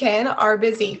like Ken are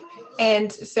busy.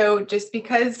 And so just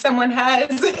because someone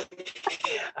has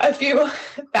a few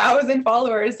thousand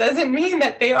followers doesn't mean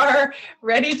that they are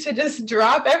ready to just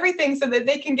drop everything so that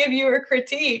they can give you a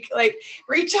critique. Like,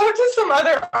 reach out to some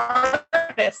other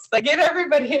artists. Like, give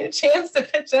everybody a chance to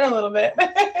pitch in a little bit.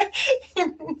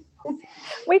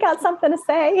 We got something to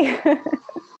say.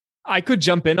 I could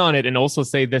jump in on it and also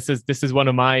say this is one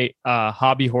of my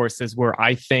hobby horses, where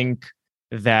I think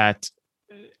that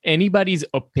anybody's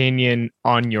opinion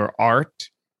on your art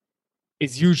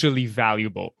is usually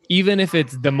valuable, even if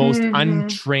it's the most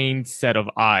untrained set of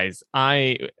eyes.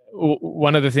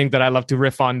 One of the things that I love to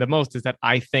riff on the most is that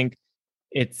I think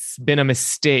it's been a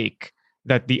mistake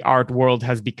that the art world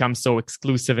has become so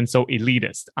exclusive and so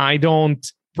elitist. I don't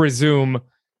presume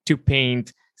to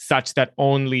paint such that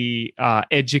only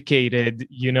educated,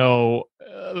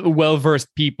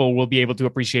 well-versed people will be able to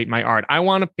appreciate my art. I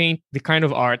want to paint the kind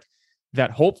of art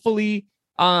that hopefully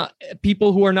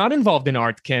people who are not involved in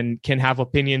art can have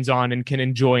opinions on and can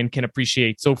enjoy and can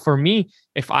appreciate. So for me,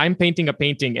 if I'm painting a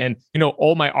painting and,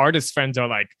 all my artist friends are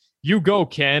like, you go,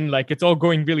 Ken, like it's all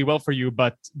going really well for you,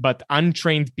 but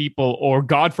untrained people, or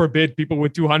God forbid, people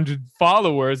with 200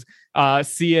 followers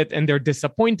see it and they're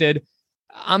disappointed,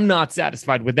 I'm not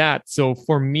satisfied with that. So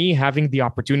for me, having the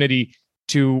opportunity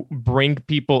to bring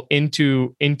people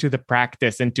into the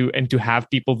practice and to have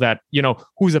people that,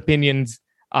 whose opinions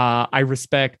I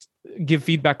respect, give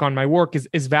feedback on my work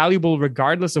is valuable,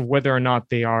 regardless of whether or not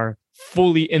they are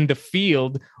fully in the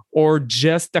field or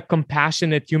just a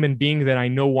compassionate human being that I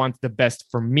know wants the best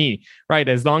for me, right?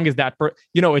 As long as that,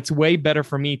 it's way better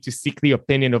for me to seek the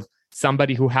opinion of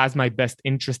somebody who has my best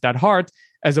interest at heart,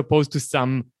 as opposed to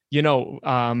some,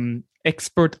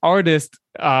 expert artist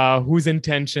whose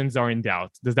intentions are in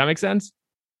doubt. Does that make sense?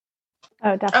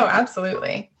 Oh, definitely. Oh,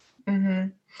 absolutely.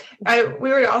 Mm-hmm. We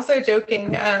were also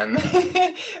joking.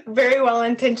 Very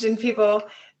well-intentioned people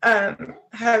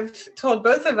have told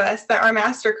both of us that our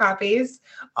master copies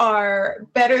are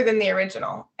better than the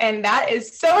original. And that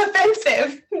is so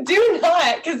offensive. Do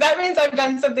not, because that means I've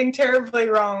done something terribly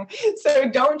wrong. So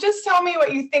don't just tell me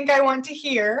what you think I want to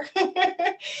hear.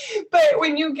 But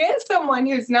when you get someone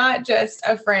who's not just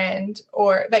a friend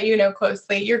or that you know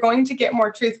closely, you're going to get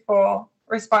more truthful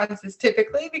responses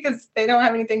typically, because they don't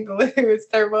have anything to lose.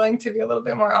 They're willing to be a little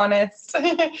bit more honest.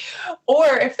 Or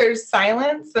if there's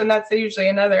silence, then that's usually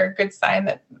another good sign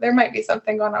that there might be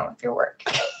something going on with your work,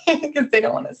 because they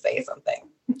don't want to say something.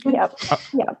 Yep.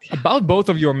 About both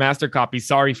of your master copies,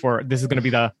 sorry for this is going to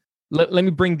be let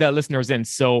me bring the listeners in.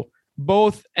 So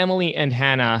both Emily and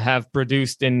Hannah have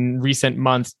produced in recent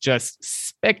months just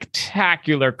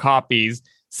spectacular copies,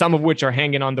 some of which are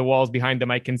hanging on the walls behind them.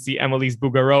 I can see Emily's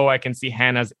Bouguereau. I can see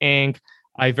Hannah's ink.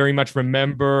 I very much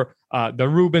remember the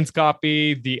Rubens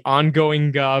copy, the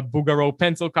ongoing Bouguereau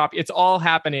pencil copy. It's all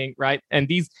happening, right? And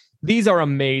these are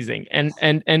amazing.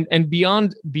 And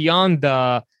beyond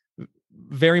the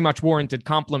very much warranted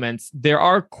compliments, there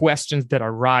are questions that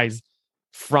arise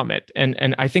from it.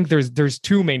 And I think there's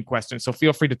two main questions. So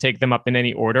feel free to take them up in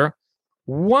any order.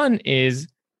 One is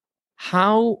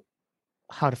how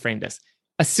to frame this.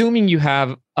 Assuming you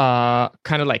have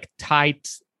kind of like tight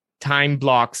time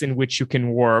blocks in which you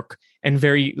can work and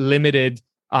very limited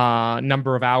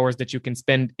number of hours that you can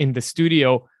spend in the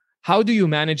studio, how do you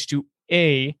manage to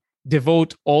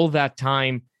devote all that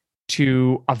time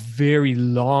to a very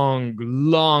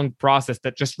long process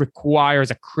that just requires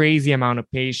a crazy amount of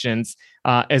patience,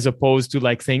 as opposed to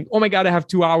like saying, oh my God, I have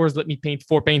 2 hours, let me paint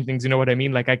 4 paintings. You know what I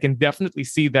mean? Like, I can definitely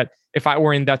see that if I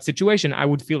were in that situation, I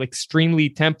would feel extremely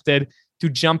tempted to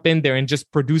jump in there and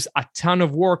just produce a ton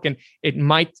of work, and it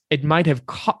might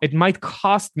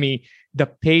cost me the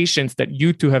patience that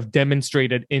you two have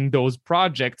demonstrated in those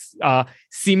projects,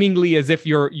 seemingly as if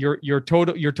you're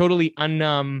totally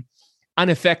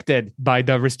unaffected by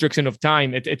the restriction of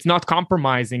time. It's not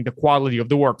compromising the quality of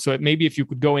the work. So maybe if you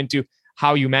could go into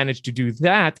how you manage to do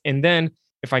that, and then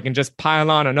if I can just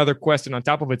pile on another question on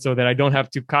top of it so that I don't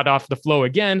have to cut off the flow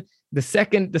again. The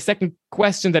second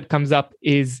question that comes up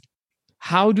is,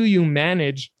 how do you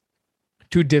manage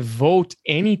to devote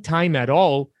any time at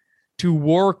all to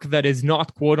work that is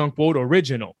not quote unquote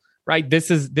original, right? This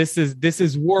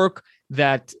is work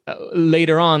that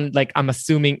later on, like I'm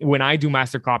assuming when I do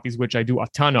master copies, which I do a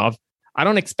ton of, I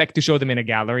don't expect to show them in a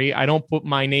gallery. I don't put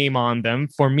my name on them.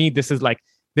 For me, this is like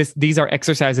these are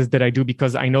exercises that I do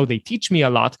because I know they teach me a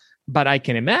lot, but I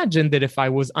can imagine that if I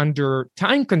was under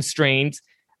time constraints,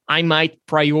 I might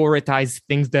prioritize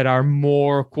things that are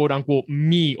more quote unquote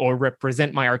me or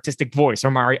represent my artistic voice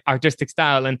or my artistic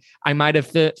style. And I might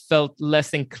have felt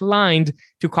less inclined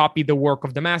to copy the work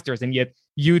of the masters. And yet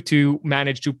you two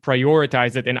managed to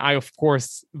prioritize it. And I, of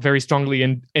course, very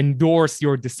strongly endorse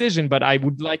your decision, but I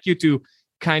would like you to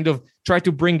kind of try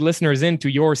to bring listeners into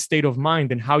your state of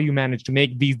mind and how you manage to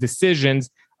make these decisions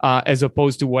as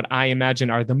opposed to what I imagine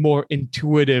are the more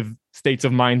intuitive states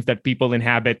of mind that people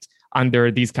inhabit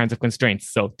under these kinds of constraints.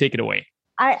 So take it away.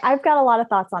 I've got a lot of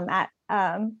thoughts on that.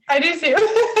 I do too.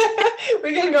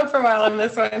 We can go for a while on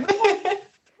this one.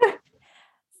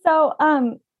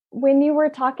 So when you were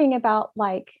talking about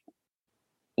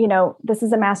this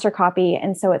is a master copy,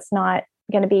 and so it's not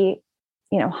going to be,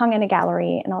 hung in a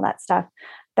gallery and all that stuff,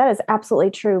 that is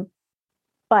absolutely true.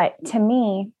 But to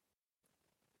me,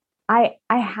 I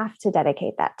have to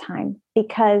dedicate that time,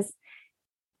 because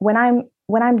when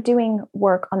I'm doing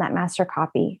work on that master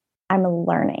copy, I'm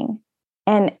learning,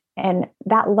 and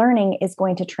that learning is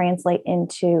going to translate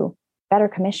into better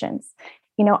commissions.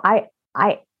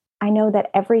 I know that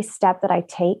every step that I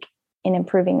take in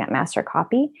improving that master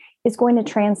copy is going to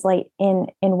translate in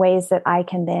ways that I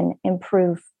can then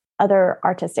improve other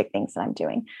artistic things that I'm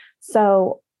doing.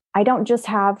 So I don't just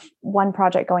have one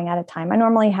project going at a time. I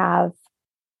normally have,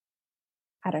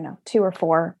 2 or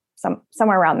 4,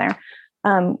 somewhere around there,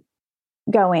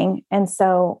 going. And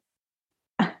so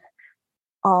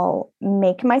I'll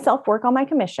make myself work on my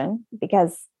commission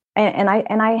because, and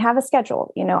I have a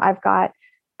schedule. I've got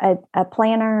a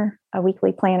planner, a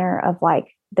weekly planner of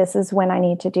this is when I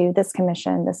need to do this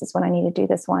commission. This is when I need to do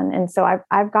this one. And so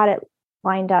I've got it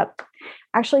lined up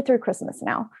actually through Christmas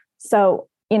now. So,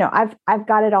 I've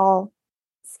got it all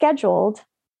scheduled,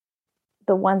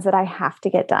 the ones that I have to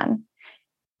get done.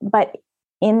 But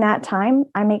in that time,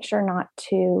 I make sure not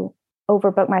to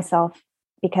overbook myself,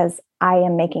 because I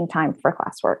am making time for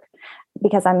classwork,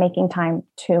 because I'm making time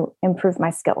to improve my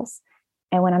skills.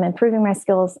 And when I'm improving my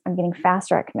skills, I'm getting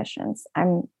faster at commissions.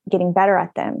 I'm getting better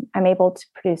at them. I'm able to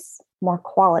produce more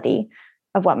quality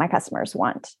of what my customers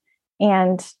want.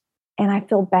 And I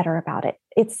feel better about it.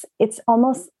 It's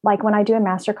almost like when I do a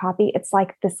master copy, it's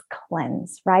like this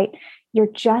cleanse, right? You're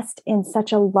just in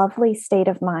such a lovely state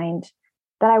of mind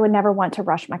that I would never want to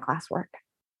rush my classwork.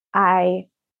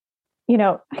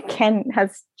 Ken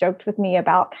has joked with me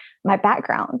about my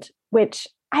background, which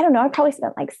I don't know, I probably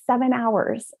spent 7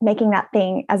 hours making that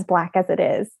thing as black as it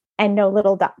is and no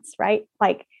little dots, right?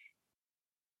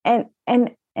 And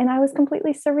I was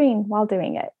completely serene while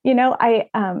doing it.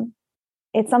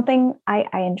 It's something I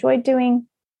enjoyed doing.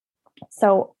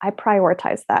 So I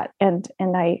prioritize that and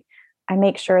I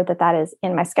make sure that is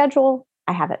in my schedule.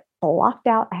 I have it blocked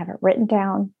out. I have it written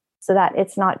down so that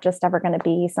it's not just ever going to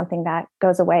be something that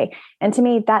goes away. And to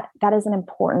me, that is an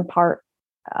important part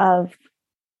of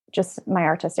just my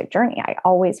artistic journey. I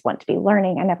always want to be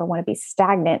learning. I never want to be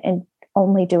stagnant and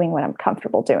only doing what I'm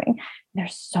comfortable doing.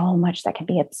 There's so much that can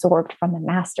be absorbed from the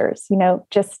masters,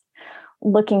 just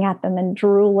looking at them and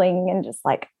drooling and just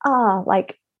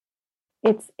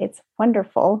it's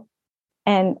wonderful.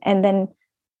 And then,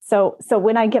 so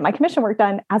when I get my commission work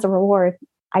done as a reward,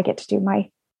 I get to do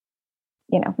my,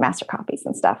 master copies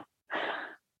and stuff.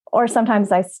 Or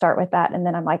sometimes I start with that and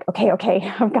then I'm like, okay,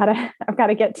 I've got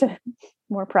to get to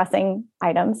more pressing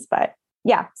items. But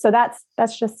yeah, so that's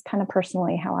just kind of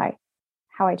personally how I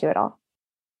do it all.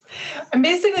 I'm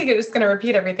basically just going to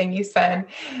repeat everything you said.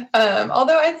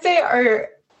 Although I'd say our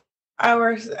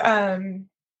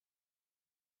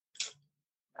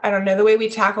I don't know, the way we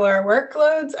tackle our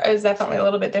workloads is definitely a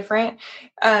little bit different.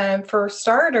 For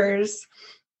starters,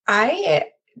 I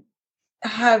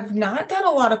have not done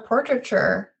a lot of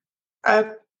portraiture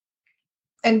up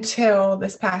until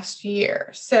this past year.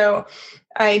 So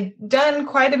I'd done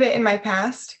quite a bit in my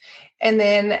past. And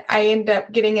then I ended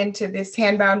up getting into this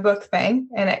handbound book thing.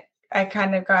 And I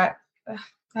kind of had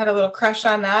a little crush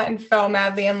on that and fell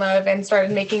madly in love and started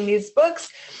making these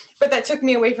books. But that took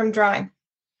me away from drawing.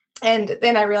 And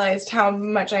then I realized how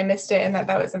much I missed it and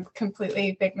that was a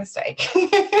completely big mistake.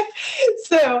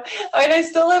 So, and I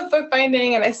still love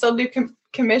bookbinding and I still do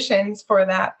commissions for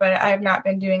that, but I have not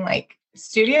been doing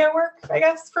studio work, I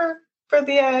guess, for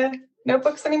the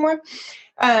notebooks anymore.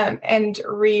 And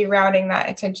rerouting that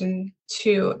attention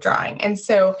to drawing. And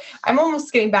so I'm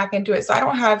almost getting back into it. So I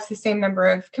don't have the same number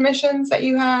of commissions that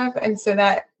you have. And so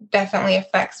that definitely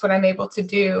affects what I'm able to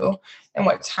do and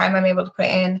what time I'm able to put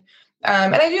in.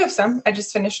 And I do have some. I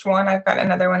just finished one. I've got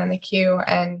another one in the queue,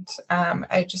 and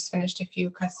I just finished a few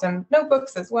custom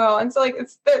notebooks as well. And so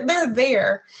they're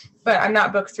there, but I'm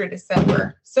not booked through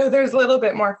December. So there's a little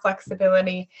bit more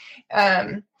flexibility.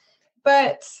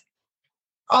 But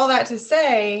all that to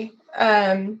say,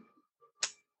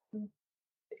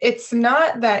 it's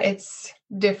not that it's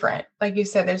different. Like you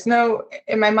said,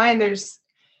 in my mind, there's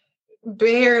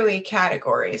barely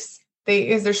categories.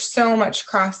 There's so much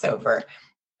crossover.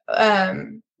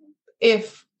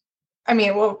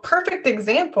 Perfect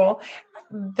example,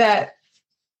 that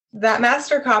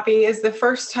master copy is the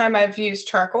first time I've used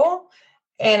charcoal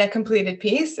in a completed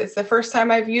piece. It's the first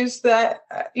time I've used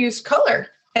color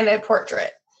in a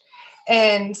portrait.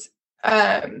 And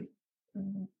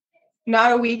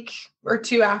not a week or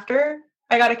two after,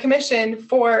 I got a commission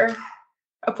for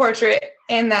a portrait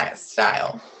in that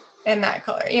style and that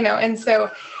color, and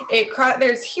so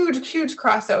there's huge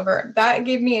crossover. That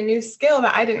gave me a new skill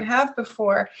that I didn't have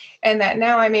before, and that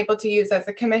now I'm able to use as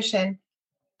a commission.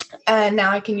 And now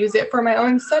I can use it for my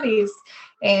own studies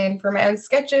and for my own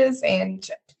sketches. And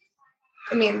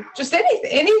just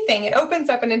anything. It opens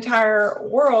up an entire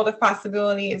world of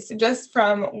possibilities just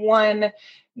from one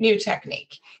new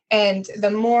technique. And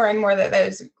the more and more that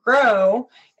those grow,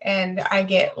 and I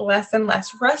get less and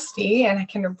less rusty, and I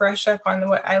can brush up on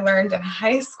what I learned in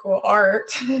high school art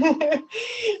too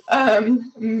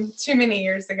many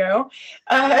years ago,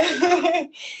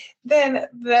 then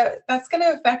that's going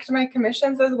to affect my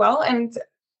commissions as well. And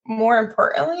more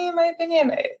importantly, in my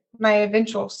opinion, my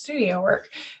eventual studio work,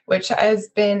 which has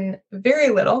been very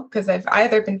little because I've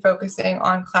either been focusing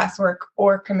on classwork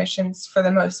or commissions for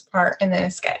the most part, and then a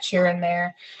sketch here and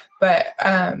there. But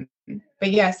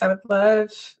yes, I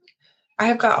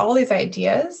have got all these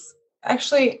ideas.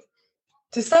 Actually,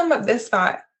 to sum up this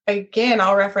thought, again,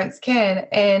 I'll reference Ken,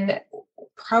 and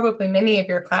probably many of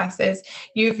your classes,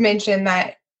 you've mentioned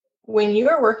that when you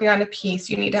are working on a piece,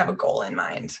 you need to have a goal in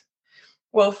mind.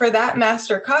 Well, for that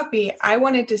master copy, I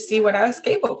wanted to see what I was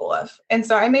capable of. And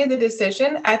so I made the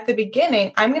decision at the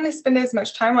beginning, I'm going to spend as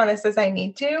much time on this as I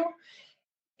need to.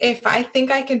 If I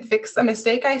think I can fix a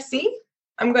mistake I see,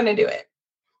 I'm going to do it.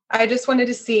 I just wanted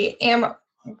to see,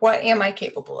 what am I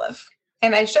capable of?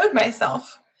 And I showed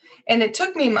myself, and it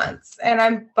took me months, and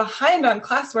I'm behind on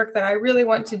classwork that I really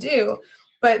want to do,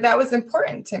 but that was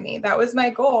important to me. That was my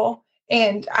goal.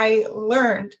 And I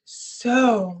learned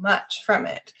so much from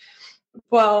it.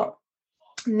 Well,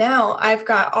 now I've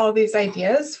got all these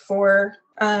ideas for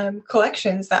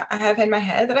collections that I have in my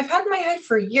head, that I've had in my head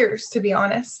for years, to be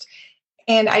honest.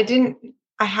 And I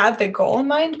had the goal in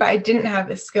mind, but I didn't have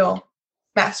the skill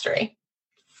mastery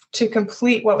to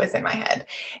complete what was in my head.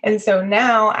 And so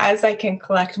now, as I can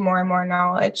collect more and more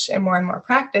knowledge and more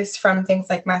practice from things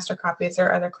like master copies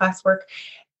or other classwork,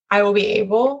 I will be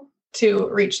able to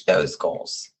reach those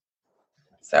goals.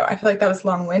 So I feel like that was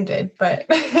long-winded, but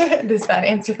does that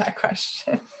answer that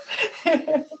question?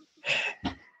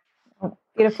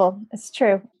 Beautiful. It's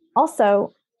true.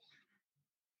 Also,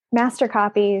 master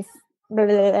copies,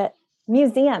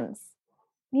 museums.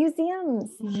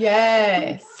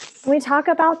 Yes. We talk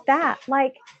about that.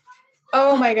 Like,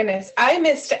 oh my goodness. I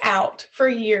missed out for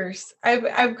years.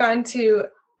 I've gone to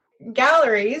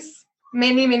galleries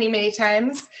many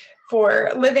times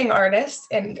for living artists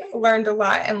and learned a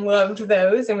lot and loved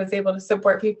those, and was able to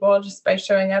support people just by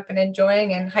showing up and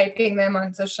enjoying and hyping them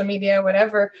on social media,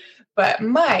 whatever. But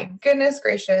my goodness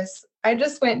gracious, I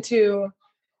just went to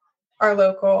our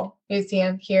local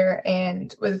museum here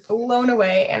and was blown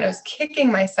away, and I was kicking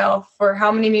myself for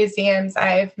how many museums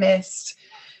I've missed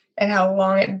and how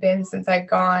long it had been since I'd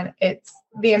gone. It's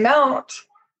the amount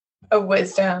of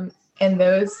wisdom in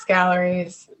those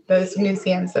galleries, those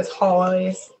museums, those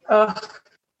hallways. Oh,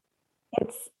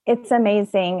 it's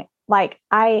amazing. Like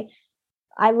I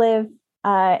live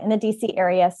in the DC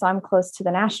area, so I'm close to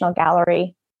the National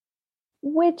Gallery,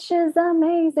 which is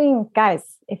amazing. Guys,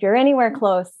 if you're anywhere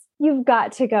close, you've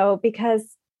got to go,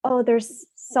 because there's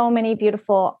so many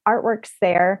beautiful artworks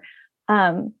there.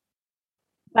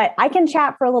 But I can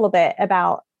chat for a little bit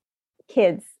about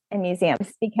kids and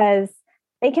museums, because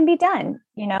they can be done,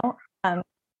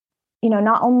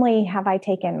 not only have I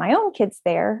taken my own kids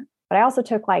there, but I also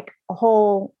took like my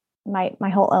whole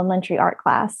elementary art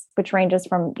class, which ranges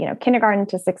from, kindergarten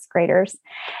to sixth graders.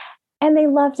 And they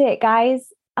loved it,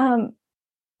 guys.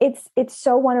 It's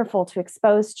so wonderful to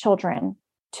expose children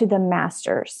to the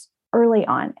masters early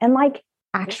on, and like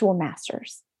actual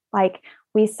masters. Like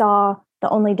we saw the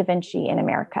only Da Vinci in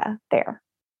America there.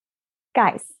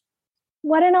 Guys,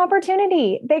 what an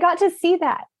opportunity. They got to see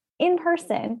that in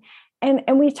person.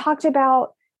 And we talked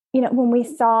about, when we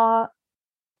saw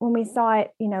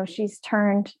it, she's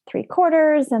turned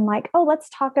 3/4, and like, let's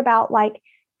talk about like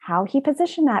how he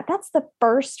positioned that. That's the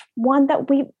first one that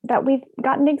we've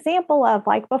got an example of,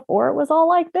 like before it was all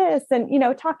like this. And,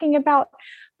 talking about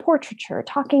portraiture,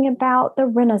 talking about the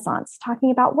Renaissance,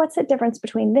 talking about what's the difference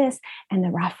between this and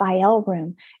the Raphael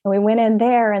room. And we went in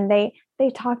there and they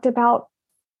talked about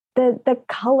the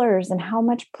colors and how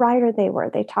much brighter they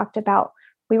were.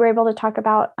 We were able to talk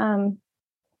about,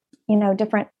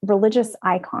 different religious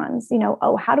icons,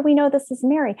 oh, how do we know this is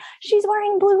Mary? She's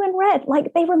wearing blue and red.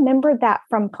 Like, they remembered that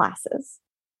from classes.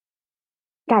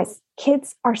 Guys,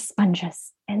 kids are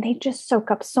sponges and they just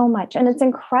soak up so much. And it's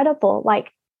incredible.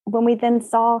 Like, when we then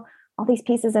saw all these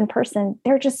pieces in person,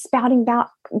 they're just spouting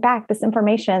back this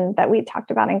information that we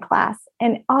talked about in class.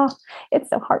 And it's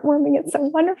so heartwarming. It's so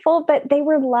wonderful, but they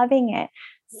were loving it.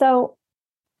 So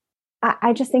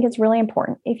I just think it's really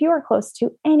important. If you are close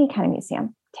to any kind of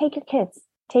museum, take your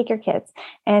kids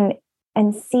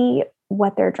and see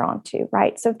what they're drawn to,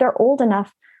 right? So if they're old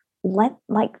enough,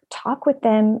 talk with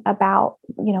them about,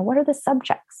 what are the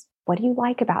subjects? What do you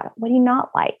like about it? What do you not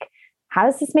like? How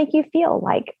does this make you feel?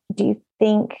 Like, do you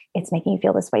think it's making you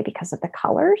feel this way because of the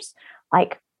colors?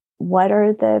 Like, what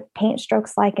are the paint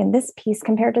strokes like in this piece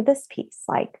compared to this piece?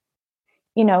 Like,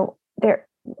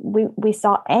 we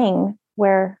saw Eng,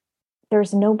 where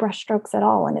there's no brush strokes at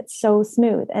all and it's so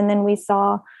smooth. And then we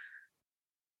saw,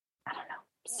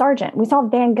 Sargent. We saw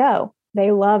Van Gogh.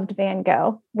 They loved Van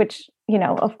Gogh, which,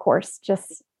 of course,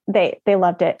 just they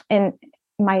loved it. And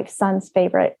my son's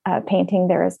favorite painting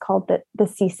there is called the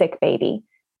Seasick Baby.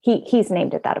 He's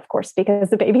named it that, of course, because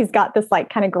the baby's got this like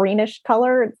kind of greenish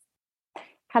color. It's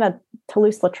kind of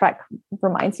Toulouse-Lautrec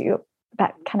reminds you of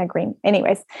that kind of green.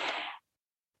 Anyways,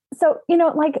 so,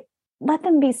 let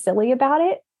them be silly about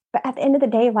it. But at the end of the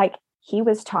day, like, he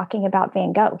was talking about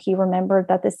Van Gogh. He remembered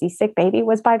that the Seasick Baby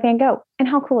was by Van Gogh. And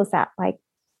how cool is that? Like,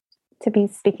 to be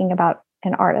speaking about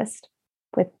an artist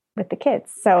with the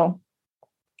kids. So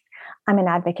I'm an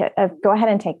advocate of go ahead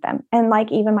and take them. And like,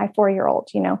 even my 4-year-old,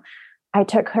 I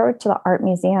took her to the art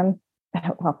museum,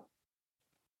 well,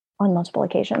 on multiple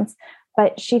occasions,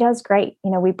 but she does great.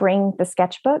 We bring the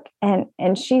sketchbook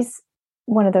and she's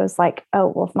one of those like, oh,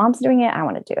 well, if mom's doing it, I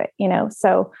want to do it,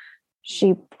 so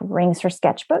she brings her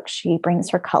sketchbook, she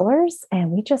brings her colors, and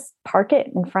we just park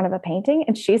it in front of a painting.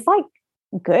 And she's like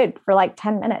good for like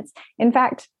 10 minutes. In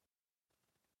fact,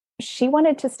 she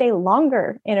wanted to stay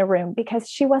longer in a room because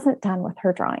she wasn't done with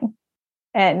her drawing.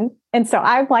 And so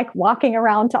I'm like walking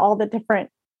around to all the different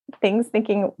things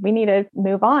thinking we need to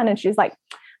move on. And she's like,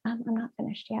 I'm not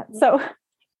finished yet. So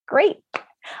great.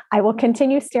 I will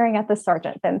continue staring at the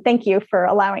Sargent then. Thank you for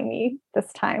allowing me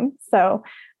this time. So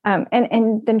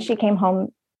and then she came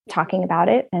home talking about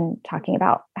it and talking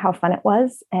about how fun it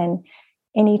was. And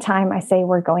anytime I say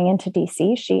we're going into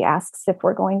DC, she asks if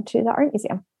we're going to the art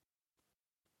museum.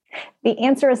 The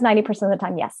answer is 90% of the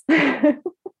time, yes.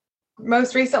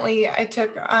 Most recently, I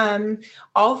took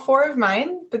all 4 of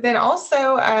mine, but then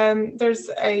also there's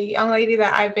a young lady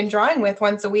that I've been drawing with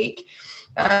once a week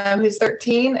who's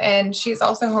 13, and she's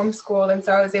also homeschooled. And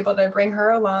so I was able to bring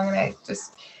her along, and I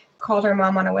just called her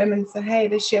mom on a whim and said, hey,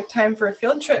 does she have time for a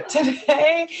field trip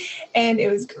today? And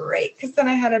it was great because then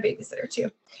I had a babysitter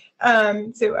too.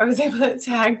 So I was able to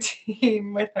tag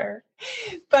team with her.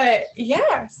 But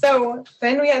yeah, so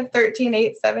then we had 13,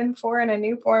 8, 7, 4, and a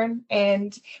newborn,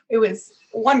 and it was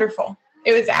wonderful.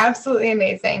 It was absolutely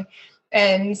amazing.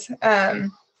 And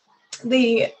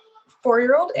the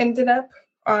 4-year-old ended up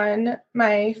on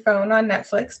my phone on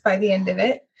Netflix by the end of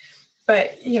it.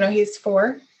 But, he's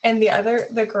 4. And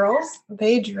the girls,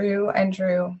 they drew and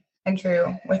drew and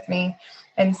drew with me.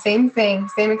 And same thing,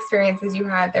 same experience as you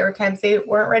had. There were times they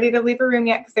weren't ready to leave a room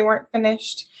yet because they weren't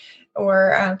finished.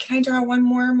 Or can I draw one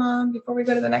more, Mom, before we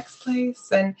go to the next place?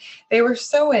 And they were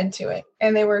so into it.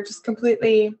 And they were just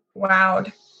completely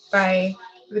wowed by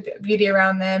the beauty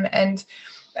around them. And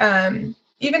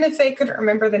even if they couldn't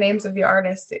remember the names of the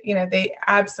artists, they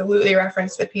absolutely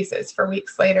referenced the pieces for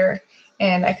weeks later.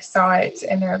 And I saw it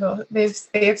in their they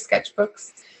have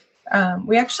sketchbooks.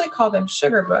 We actually call them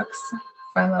sugar books.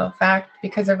 Fun little fact,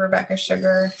 because of Rebecca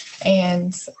Sugar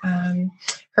and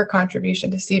her contribution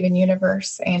to Steven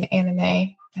Universe and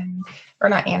anime, or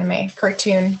not anime,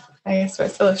 cartoon, I guess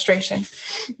it's illustration,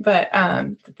 but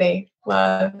they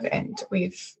love. And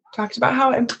we've talked about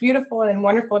how beautiful and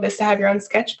wonderful it is to have your own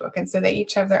sketchbook. And so they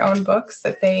each have their own books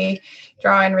that they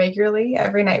draw in regularly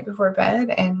every night before bed.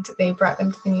 And they brought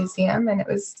them to the museum, and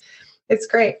it's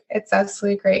great. It's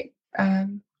absolutely great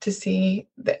to see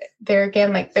they're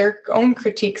again, like their own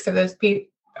critiques of those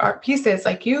art pieces.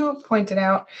 Like you pointed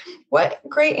out, what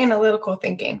great analytical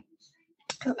thinking.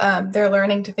 They're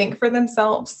learning to think for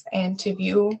themselves and to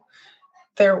view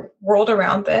their world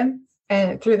around them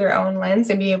and through their own lens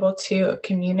and be able to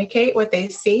communicate what they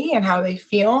see and how they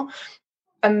feel.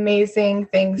 Amazing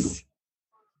things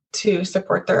to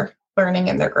support their learning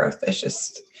and their growth.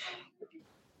 It's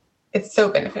so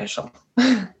beneficial.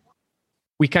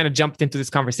 We kind of jumped into this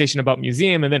conversation about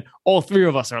museum, and then all three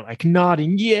of us are like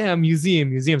nodding. Yeah,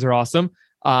 museums are awesome.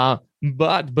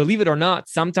 But believe it or not,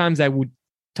 sometimes I would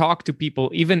talk to people,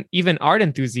 even art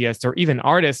enthusiasts or even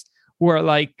artists, who are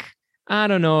like, I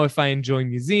don't know if I enjoy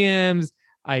museums.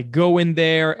 I go in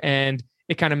there and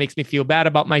it kind of makes me feel bad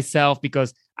about myself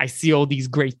because I see all these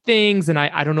great things and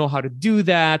I don't know how to do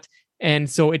that. And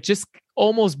so it just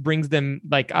almost brings them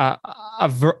like a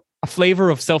flavor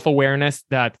of self-awareness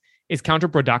that is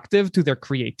counterproductive to their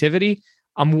creativity.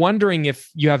 I'm wondering if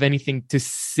you have anything to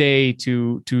say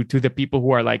to the people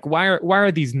who are like, why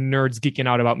are these nerds geeking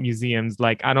out about museums?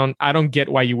 Like, I don't get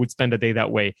why you would spend a day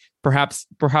that way. Perhaps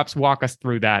walk us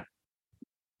through that.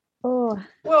 Oh,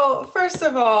 well, first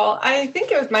of all, I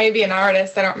think it was maybe an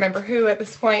artist. I don't remember who at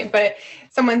this point, but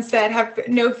someone said, have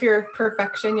no fear of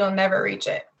perfection. You'll never reach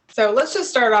it. So let's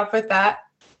just start off with that.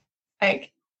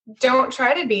 Like, don't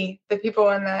try to be the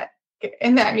people in that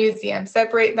museum.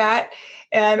 Separate that.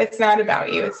 It's not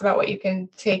about you. It's about what you can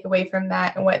take away from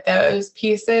that and what those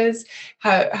pieces,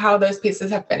 how those pieces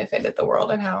have benefited the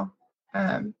world and how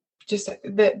just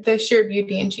the sheer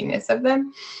beauty and genius of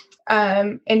them.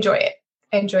 Enjoy it.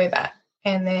 Enjoy that.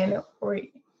 And then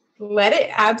let it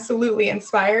absolutely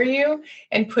inspire you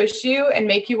and push you and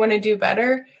make you want to do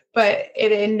better. But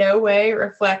it in no way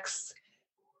reflects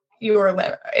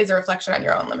is a reflection on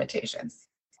your own limitations.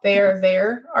 They are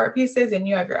their art pieces and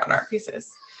you have your own art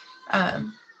pieces.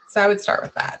 So I would start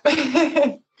with that.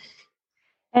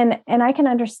 and I can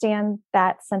understand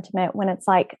that sentiment when it's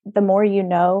like, the more you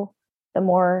know, the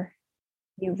more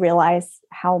you realize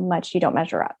how much you don't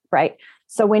measure up, right?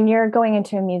 So when you're going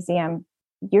into a museum,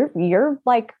 you're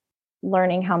like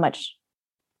learning how much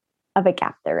of a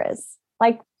gap there is.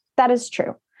 Like, that is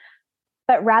true.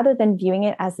 But rather than viewing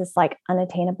it as this like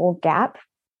unattainable gap,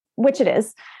 which it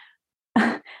is,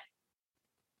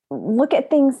 look at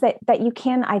things that you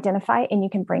can identify and you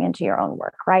can bring into your own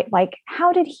work, right? Like,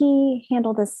 how did he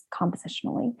handle this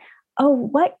compositionally? Oh,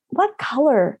 what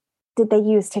color did they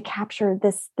use to capture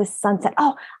this sunset?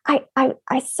 Oh,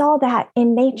 I saw that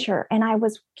in nature and I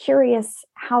was curious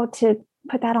how to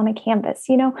put that on a canvas.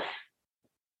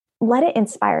 Let it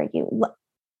inspire you.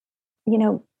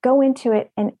 Go into it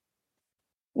and,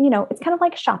 it's kind of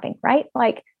like shopping, right?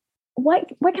 Like, what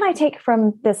can I take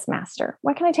from this master?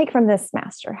 What can I take from this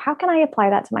master? How can I apply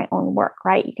that to my own work,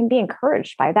 right? You can be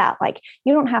encouraged by that. Like,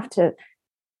 you don't have to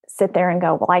sit there and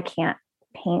go, well, I can't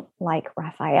paint like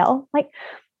Raphael. Like,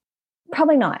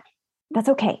 probably not. That's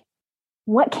okay.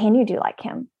 What can you do like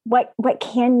him? What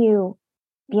can you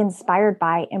be inspired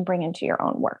by and bring into your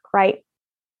own work, right?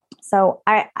 So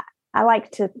I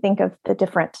like to think of the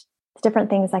different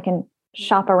things I can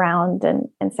shop around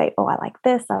and say, oh, I like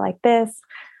this. I like this.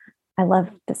 I love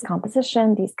this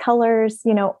composition, these colors,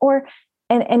 and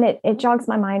it jogs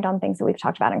my mind on things that we've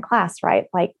talked about in class, right?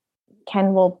 Like,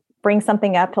 Ken will bring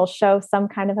something up. He'll show some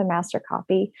kind of a master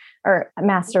copy or a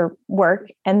master work.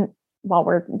 And while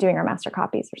we're doing our master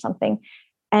copies or something,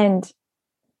 and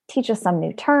teach us some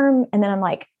new term. And then I'm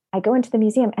like, I go into the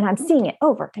museum and I'm seeing it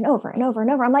over and over and over and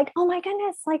over. I'm like, oh my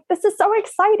goodness, like, this is so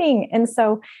exciting. And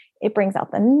so it brings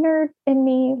out the nerd in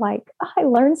me. Like, oh, I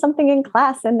learned something in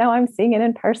class and now I'm seeing it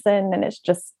in person. And it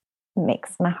just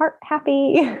makes my heart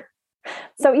happy.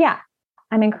 So yeah,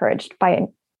 I'm encouraged by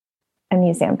a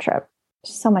museum trip.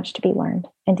 There's so much to be learned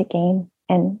and to gain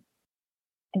and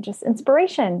just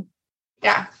inspiration.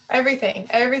 Yeah,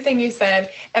 everything you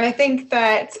said. And I think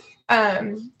that,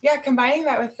 combining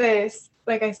that with this,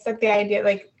 like I said, the idea,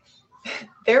 like,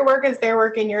 their work is their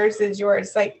work and yours is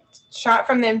yours. Like, shot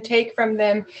from them, take from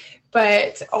them,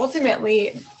 but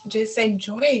ultimately just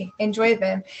enjoy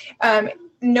them.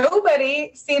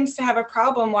 Nobody seems to have a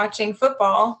problem watching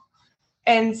football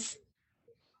and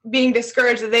being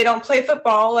discouraged that they don't play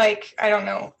football. Like, I don't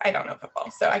know football,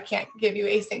 so I can't give you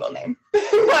a single name. But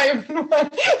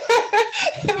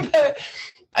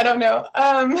I don't know.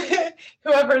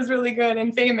 Whoever is really good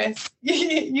and famous,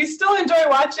 you still enjoy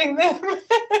watching them.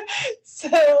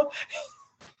 So,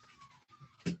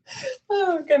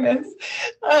 oh goodness.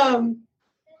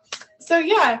 So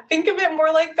yeah, think of it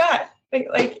more like that.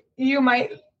 Like you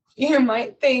might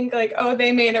think like, oh,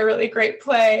 they made a really great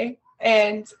play,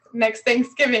 and next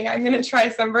Thanksgiving, I'm going to try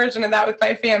some version of that with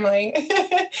my family.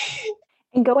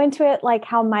 And go into it like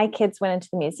how my kids went into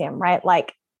the museum, right?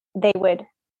 Like, they would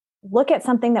look at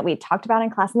something that we talked about in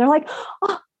class and they're like,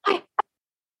 oh, and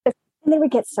they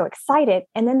would get so excited.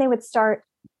 And then they would start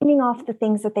naming off the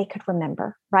things that they could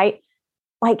remember, right?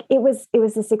 Like it was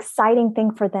this exciting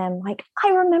thing for them. Like, I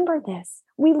remember this.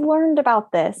 We learned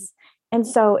about this. And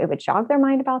so it would jog their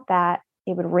mind about that.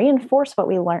 It would reinforce what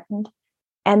we learned.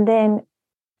 And then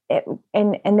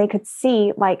and they could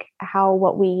see like how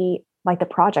like the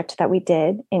project that we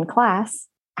did in class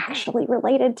actually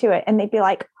related to it. And they'd be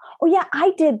like, oh yeah,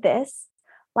 I did this.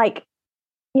 Like,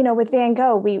 with Van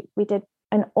Gogh, we did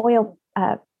an oil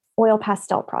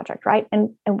pastel project, right?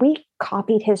 And we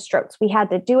copied his strokes. We had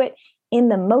to do it in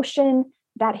the motion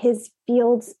that his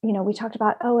fields, we talked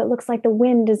about, oh, it looks like the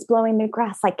wind is blowing the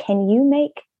grass. Like, can you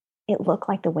make it look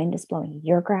like the wind is blowing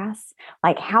your grass?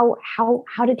 Like how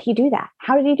did he do that?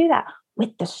 How did he do that?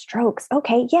 With the strokes.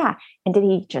 Okay. Yeah. And did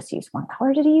he just use one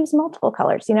color? Did he use multiple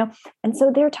colors? And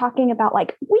so they're talking about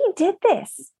like, we did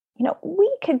this,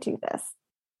 we could do this.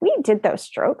 We did those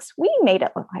strokes. We made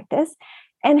it look like this.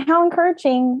 And how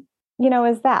encouraging,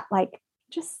 is that? Like,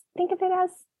 just think of it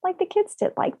as like the kids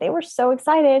did. Like, they were so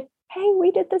excited. Hey,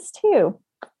 we did this too.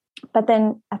 But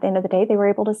then at the end of the day, they were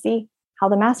able to see how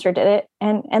the master did it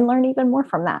and learn even more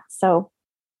from that. So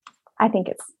I think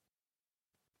it's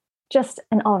just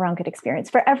an all around good experience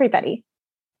for everybody.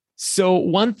 So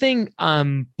one thing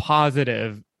I'm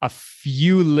positive a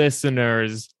few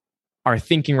listeners are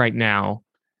thinking right now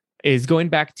is going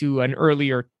back to an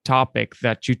earlier topic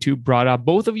that you two brought up.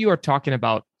 Both of you are talking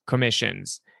about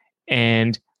commissions.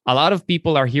 And a lot of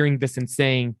people are hearing this and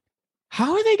saying,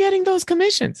 how are they getting those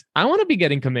commissions? I want to be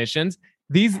getting commissions.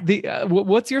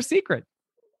 What's your secret?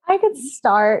 I could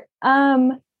start.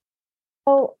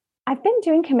 Well, I've been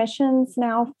doing commissions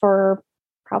now for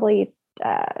probably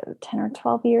 10 or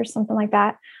 12 years, something like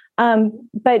that.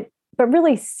 But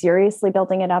really seriously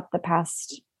building it up the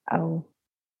past, I don't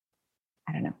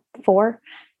know, 4,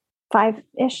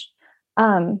 5-ish.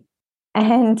 And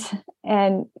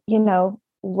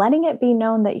letting it be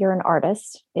known that you're an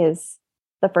artist is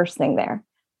the first thing there.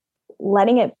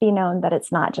 Letting it be known that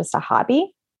it's not just a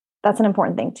hobby. That's an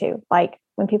important thing too. Like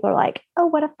when people are like, oh,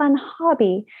 what a fun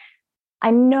hobby. I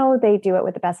know they do it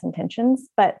with the best intentions,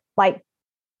 but like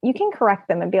you can correct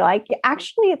them and be like,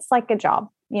 actually, it's like a job,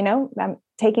 I'm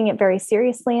taking it very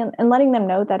seriously and letting them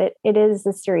know that it is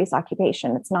a serious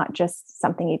occupation. It's not just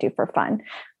something you do for fun,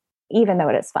 even though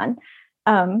it is fun.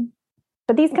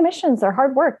 But these commissions are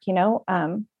hard work,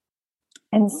 and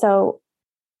so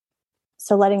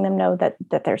letting them know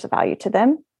that there's a value to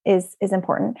them is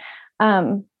important.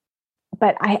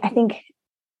 But I think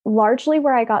largely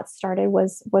where I got started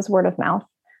was word of mouth.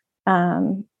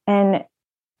 And,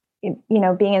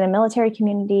 being in the military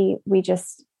community, we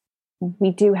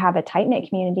do have a tight knit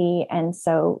community. And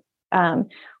so,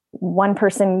 one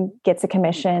person gets a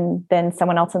commission, then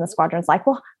someone else in the squadron is like,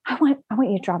 well, I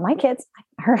want you to draw my kids.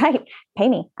 All right, pay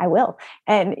me, I will.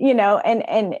 And,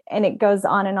 and it goes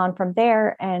on and on from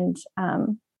there. And,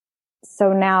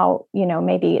 so now,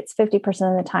 maybe it's 50%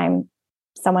 of the time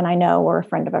someone I know or a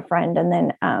friend of a friend. And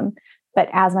then, but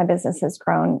as my business has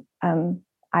grown,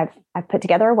 I've put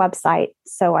together a website.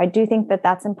 So I do think that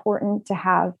that's important to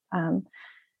have,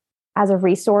 as a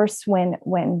resource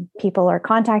when people are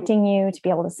contacting you, to be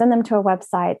able to send them to a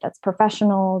website that's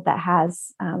professional, that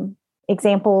has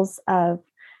examples of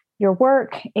your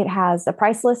work. It has a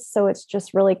price list, so it's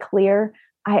just really clear.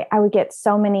 I would get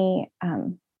so many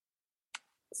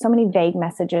vague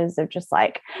messages of just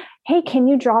like, hey, can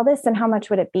you draw this and how much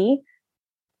would it be?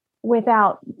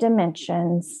 Without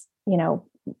dimensions,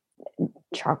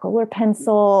 charcoal or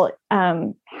pencil,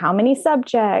 how many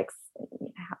subjects,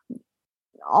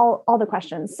 all the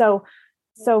questions. So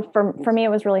for me, it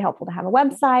was really helpful to have a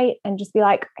website and just be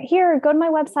like, here, go to my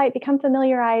website, become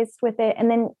familiarized with it. And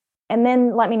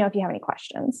then let me know if you have any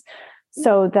questions,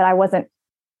 so that I wasn't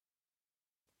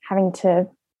having to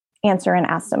answer and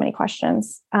ask so many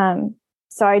questions.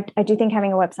 So I do think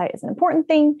having a website is an important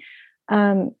thing.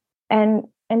 And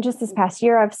just this past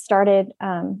year, I've started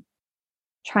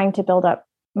trying to build up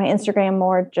my Instagram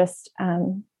more, just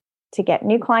to get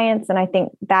new clients. And I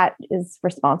think that is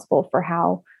responsible for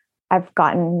how I've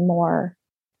gotten more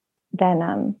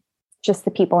than just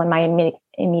the people in my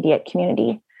immediate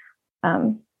community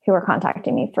who are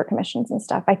contacting me for commissions and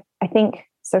stuff. I think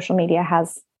social media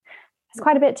has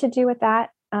quite a bit to do with that.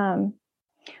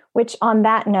 Which, on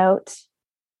that note,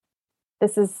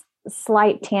 this is a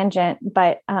slight tangent,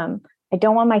 but I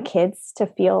don't want my kids to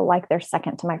feel like they're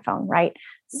second to my phone, right?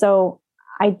 So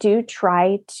I do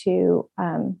try to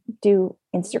do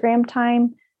Instagram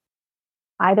time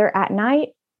either at night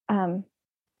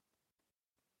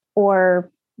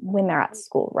or when they're at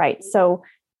school, right? So,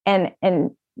 and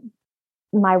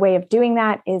my way of doing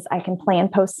that is I can plan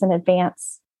posts in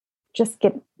advance.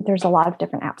 There's a lot of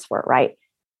different apps for it, right?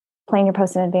 plan your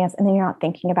post in advance, and then you're not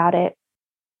thinking about it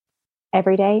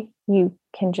every day. You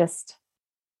can just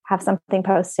have something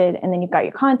posted, and then you've got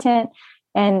your content.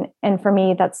 And for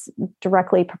me, that's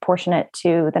directly proportionate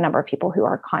to the number of people who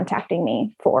are contacting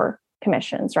me for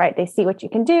commissions, right? They see what you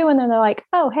can do, and then they're like,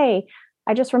 oh, hey,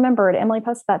 I just remembered Emily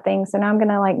posted that thing. So now I'm going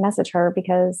to like message her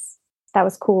because that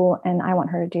was cool. And I want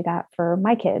her to do that for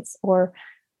my kids, or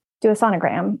do a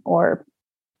sonogram, or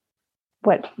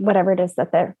whatever it is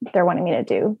that they're wanting me to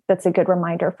do. That's a good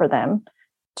reminder for them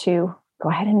to go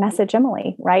ahead and message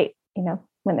Emily, right? You know,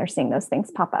 when they're seeing those things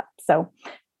pop up. So,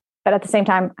 but at the same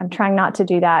time, I'm trying not to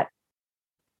do that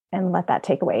and let that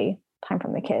take away time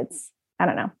from the kids. I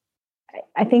don't know.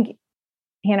 I think,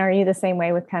 Hannah, are you the same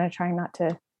way with kind of trying not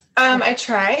to? I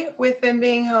try with them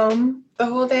being home the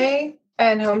whole day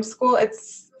and homeschool.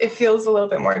 It feels a little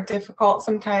bit more difficult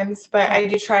sometimes, but I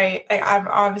do try. I'm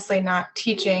obviously not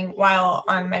teaching while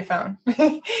on my phone.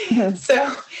 Mm-hmm.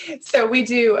 So we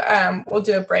do, we'll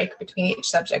do a break between each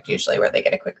subject usually, where they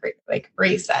get a quick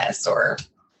recess or,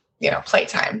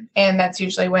 playtime. And that's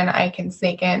usually when I can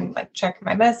sneak in, like check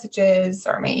my messages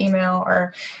or my email,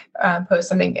 or post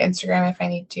something to Instagram if I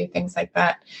need to, things like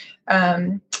that.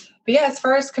 But yeah, as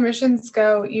far as commissions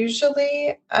go,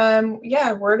 usually,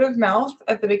 word of mouth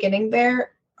at the beginning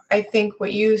there. I think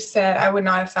what you said, I would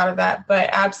not have thought of that, but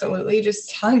absolutely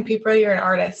just telling people you're an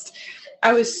artist.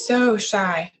 I was so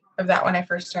shy of that when I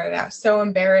first started out, so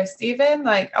embarrassed, even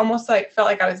almost felt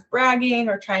like I was bragging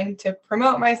or trying to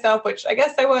promote myself, which I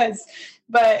guess I was,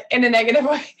 but in a negative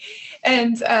way.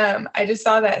 And I just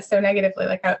saw that so negatively.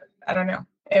 I don't know.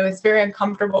 It was very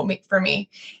uncomfortable for me.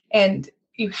 And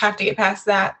you have to get past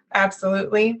that.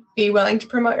 Absolutely. Be willing to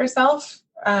promote yourself.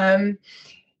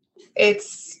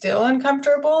 It's still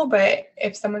uncomfortable, but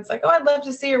if someone's like, oh, I'd love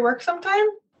to see your work sometime,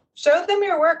 show them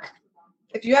your work.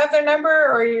 If you have their number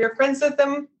or you're friends with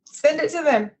them, send it to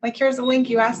them. Here's a link,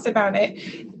 you asked about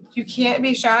it. You can't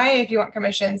be shy if you want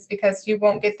commissions, because you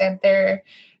won't get them there.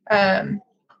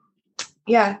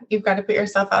 You've got to put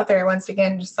yourself out there once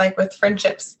again, just like with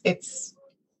friendships. It's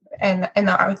within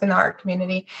the art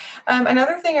community.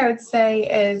 Another thing I would say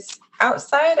is,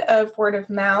 outside of word of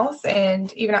mouth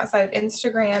and even outside of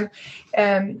Instagram,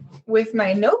 with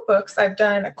my notebooks, I've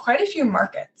done quite a few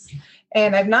markets,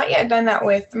 and I've not yet done that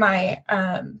with my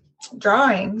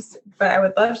drawings, but I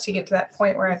would love to get to that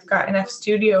point where I've got enough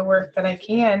studio work that I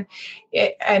can.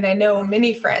 And I know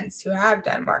many friends who have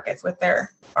done markets with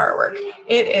their artwork.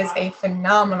 It is a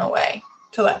phenomenal way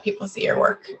to let people see your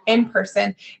work in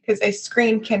person, because a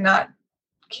screen cannot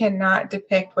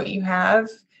depict what you have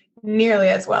nearly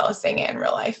as well as seeing it in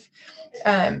real life.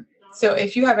 So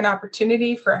if you have an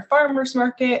opportunity for a farmer's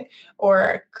market or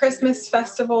a Christmas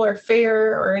festival or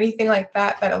fair or anything like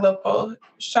that a local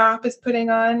shop is putting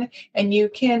on, and you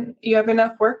have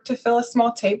enough work to fill a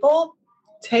small table,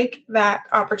 take that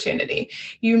opportunity.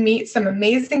 You meet some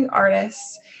amazing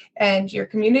artists, and your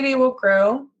community will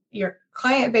grow. Your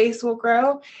client base will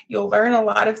grow. You'll learn a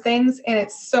lot of things, and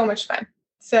it's so much fun.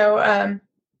 So,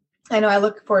 I know I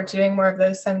look forward to doing more of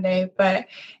those someday, but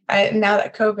now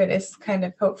that COVID is kind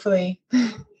of hopefully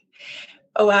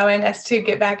allowing us to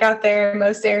get back out there in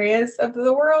most areas of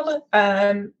the world,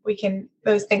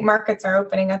 those markets are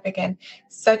opening up again.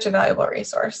 Such a valuable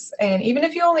resource. And even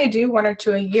if you only do 1 or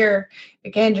 2 a year,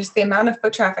 again, just the amount of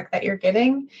foot traffic that you're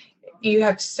getting, you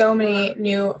have so many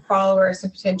new followers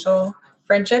and potential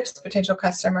friendships, potential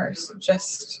customers,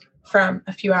 just from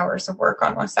a few hours of work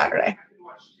on one Saturday.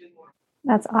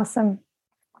 That's awesome.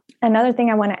 Another thing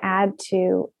I want to add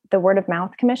to the word of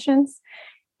mouth commissions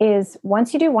is,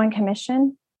 once you do one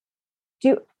commission,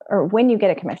 when you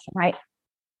get a commission, right?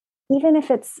 Even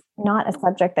if it's not a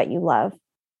subject that you love,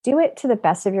 do it to the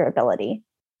best of your ability.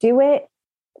 Do it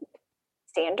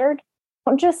standard.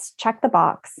 Don't just check the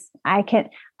box.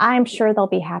 I'm sure they'll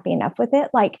be happy enough with it.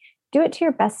 Do it to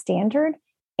your best standard,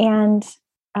 and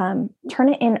turn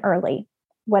it in early,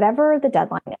 whatever the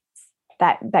deadline is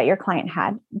that your client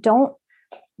had. Don't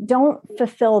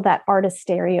fulfill that artist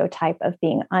stereotype of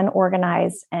being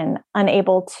unorganized and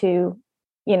unable to,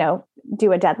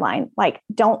 do a deadline.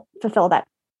 Don't fulfill that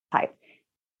type.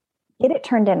 Get it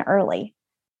turned in early,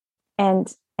 and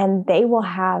they will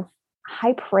have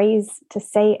high praise to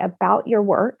say about your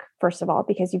work, first of all,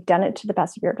 because you've done it to the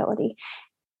best of your ability,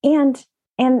 and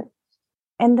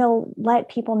they'll let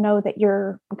people know that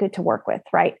you're good to work with,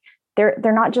 right?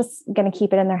 They're not just going to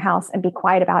keep it in their house and be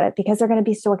quiet about it, because they're going to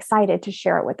be so excited to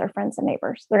share it with their friends and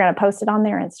neighbors. They're going to post it on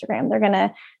their Instagram. They're going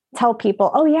to tell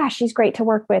people, oh yeah, she's great to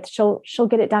work with. She'll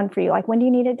get it done for you. When do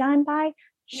you need it done by?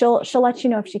 She'll let you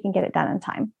know if she can get it done in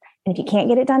time. And if you can't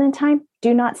get it done in time,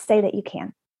 do not say that you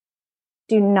can.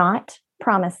 Do not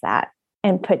promise that,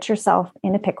 and put yourself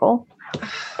in a pickle,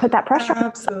 put that pressure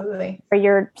Absolutely. or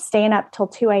you're staying up till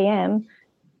 2 a.m.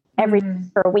 every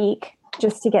for a week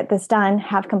just to get this done,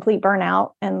 have complete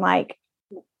burnout and like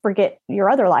forget your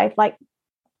other life. Like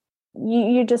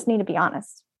you just need to be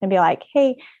honest and be like,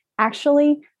 hey,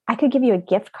 actually, I could give you a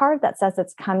gift card that says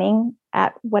it's coming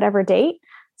at whatever date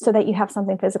so that you have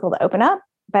something physical to open up,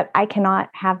 but I cannot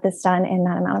have this done in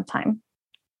that amount of time.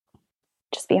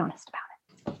 Just be honest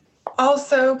about it.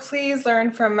 Also, please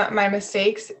learn from my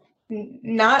mistakes.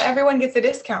 Not everyone gets a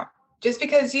discount. Just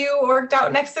because you worked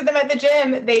out next to them at the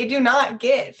gym, they do not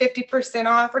get 50%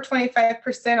 off or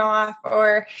 25% off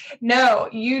or no,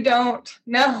 you don't.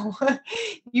 No,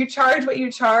 you charge what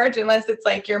you charge unless it's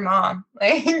like your mom.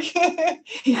 Like,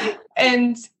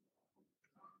 and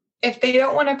if they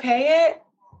don't want to pay it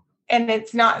and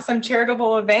it's not some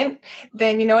charitable event,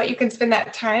 then you know what? You can spend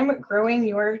that time growing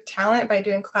your talent by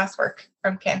doing classwork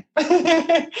from Ken.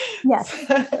 Yes,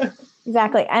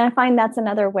 exactly. And I find that's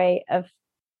another way of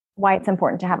why it's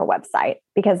important to have a website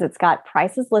because it's got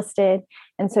prices listed.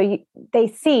 And so they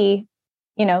see,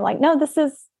 like, no, this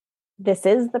is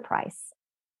the price.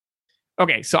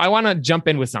 Okay. So I want to jump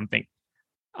in with something.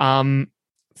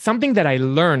 Something that I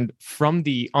learned from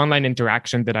the online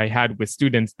interaction that I had with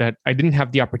students that I didn't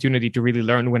have the opportunity to really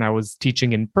learn when I was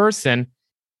teaching in person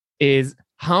is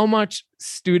how much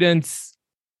students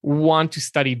want to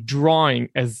study drawing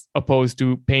as opposed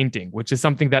to painting, which is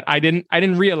something that I didn't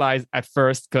realize at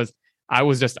first because I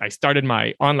started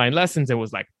my online lessons. It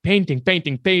was like painting,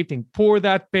 pour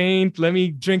that paint, let me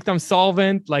drink some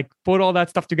solvent, like put all that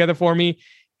stuff together for me.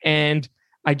 And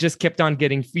I just kept on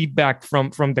getting feedback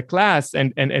from the class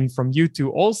and from you two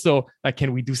also, like,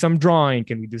 can we do some drawing?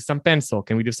 Can we do some pencil?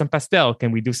 Can we do some pastel?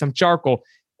 Can we do some charcoal?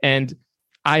 And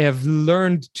I have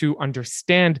learned to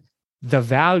understand the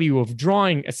value of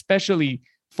drawing, especially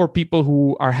for people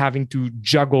who are having to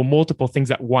juggle multiple things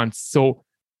at once. So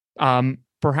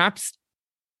perhaps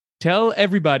tell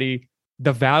everybody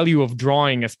the value of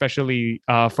drawing, especially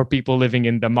for people living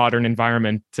in the modern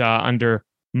environment under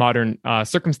modern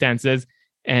circumstances.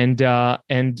 And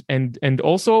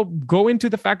also go into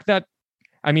the fact that,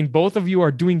 I mean, both of you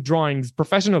are doing drawings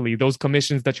professionally. Those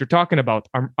commissions that you're talking about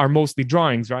are mostly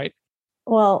drawings, right?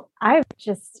 Well, I've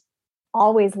just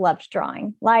always loved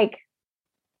drawing. Like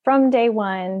from day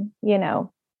one,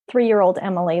 3-year-old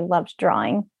Emily loved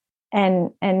drawing.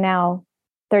 And now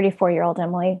 34-year-old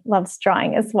Emily loves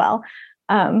drawing as well.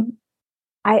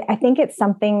 I think it's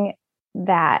something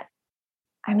that,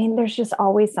 there's just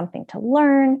always something to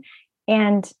learn.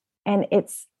 And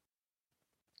it's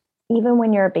even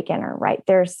when you're a beginner, right?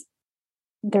 There's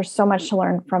so much to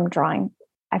learn from drawing.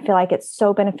 I feel like it's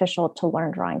so beneficial to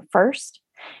learn drawing first.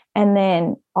 And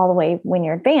then all the way when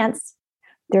you're advanced,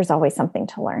 there's always something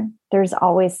to learn. There's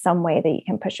always some way that you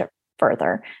can push it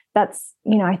further. That's,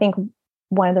 I think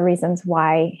one of the reasons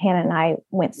why Hannah and I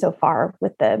went so far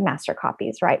with the master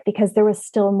copies, right? Because there was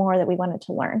still more that we wanted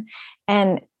to learn.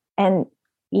 And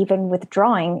even with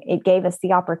drawing, it gave us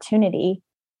the opportunity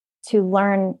to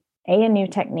learn a new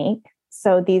technique.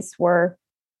 So these were,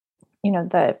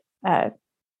 the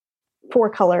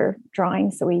 4-color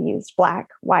drawings. So we used black,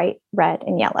 white, red,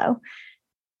 and yellow.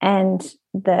 And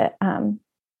the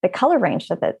color range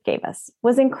that gave us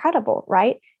was incredible,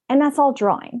 right? And that's all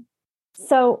drawing.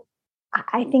 So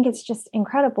I think it's just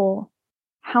incredible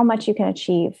how much you can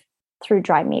achieve through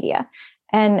dry media.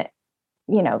 And,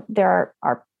 there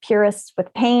are purists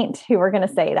with paint who are going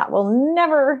to say that will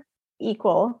never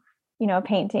equal, a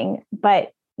painting,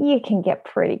 but you can get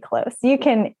pretty close. You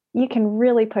can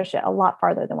really push it a lot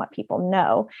farther than what people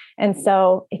know. And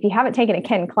so if you haven't taken a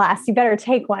Ken class, you better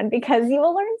take one because you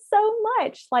will learn so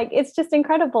much. Like, it's just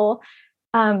incredible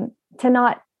to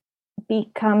not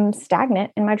become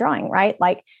stagnant in my drawing, right?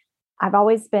 Like, I've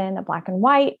always been a black and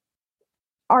white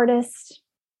artist.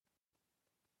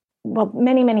 Well,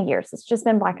 many, many years. It's just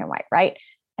been black and white, right?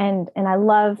 And I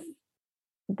love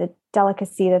the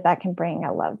delicacy that can bring. I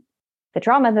love the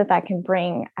drama that can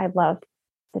bring. I love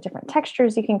the different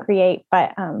textures you can create,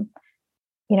 but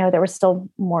there was still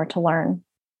more to learn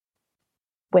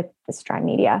with this dry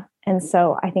media. And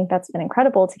so I think that's been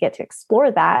incredible to get to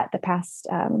explore that the past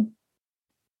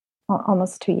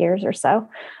almost 2 years or so.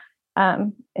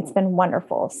 It's been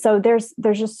wonderful. So there's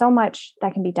just so much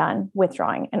that can be done with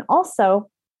drawing. And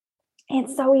also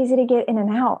it's so easy to get in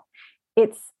and out.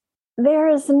 There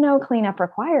is no cleanup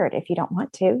required if you don't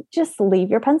want to. Just leave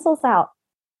your pencils out.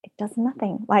 It does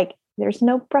nothing. Like, there's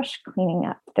no brush cleaning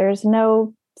up. There's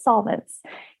no solvents.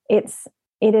 It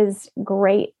is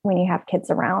great when you have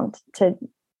kids around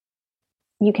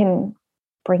you can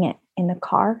bring it in the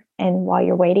car. And while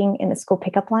you're waiting in the school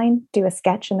pickup line, do a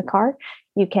sketch in the car.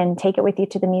 You can take it with you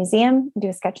to the museum, do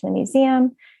a sketch in the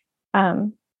museum.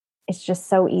 It's just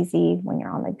so easy when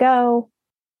you're on the go.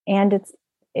 And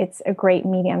it's a great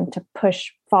medium to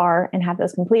push far and have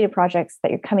those completed projects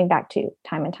that you're coming back to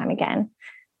time and time again.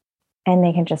 And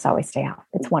they can just always stay out.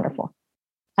 It's wonderful.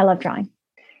 I love drawing.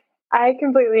 I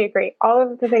completely agree. All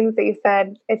of the things that you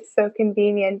said, it's so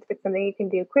convenient. It's something you can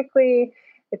do quickly.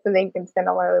 It's something you can spend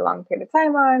a really long period of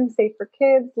time on, safe for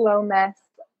kids, low mess,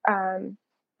 all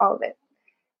of it.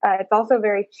 It's also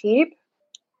very cheap,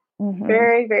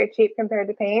 very, very cheap compared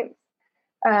to paint.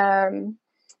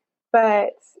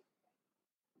 But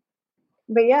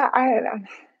yeah,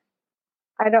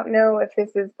 I don't know if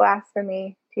this is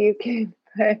blasphemy to you kids,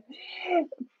 but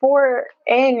for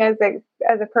Aang as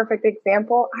a perfect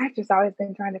example, I've just always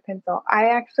been trying to pencil. I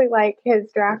actually like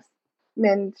his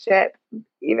draftsmanship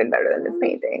even better than his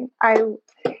painting. I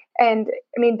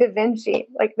mean, Da Vinci,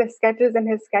 like the sketches in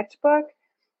his sketchbook,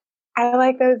 I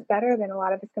like those better than a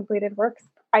lot of his completed works.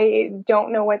 I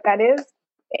don't know what that is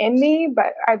in me,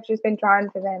 but I've just been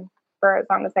drawn to them for as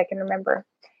long as I can remember.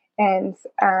 And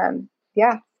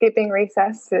skipping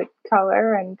recess to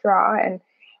color and draw. And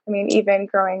I mean, even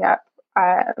growing up,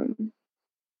 I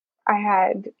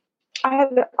had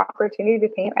the opportunity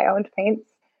to paint. I owned paints,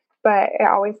 but it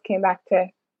always came back to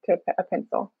a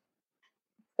pencil.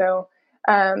 So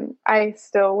I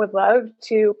still would love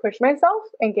to push myself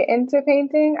and get into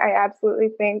painting. I absolutely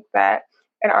think that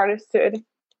an artist should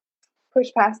push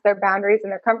past their boundaries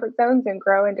and their comfort zones and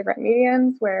grow in different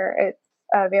mediums where it's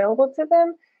available to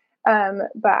them.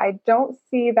 But I don't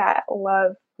see that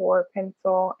love for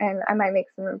pencil, and I might make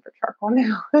some room for charcoal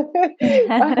now,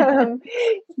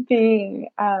 being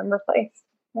replaced.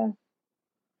 Yeah.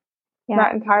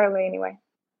 Not entirely anyway.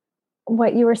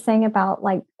 What you were saying about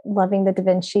like loving the Da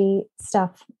Vinci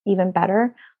stuff even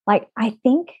better. Like, I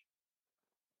think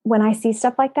when I see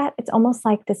stuff like that, it's almost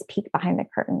like this peek behind the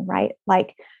curtain, right?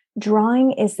 Like,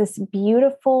 drawing is this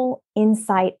beautiful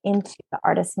insight into the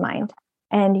artist's mind.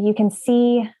 And you can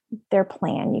see their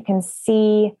plan. You can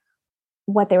see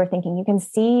what they were thinking. You can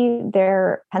see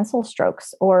their pencil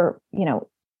strokes or,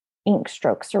 ink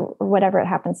strokes or whatever it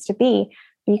happens to be.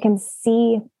 You can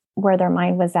see where their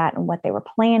mind was at and what they were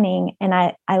planning. And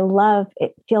I love,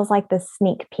 it feels like this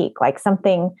sneak peek, like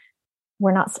something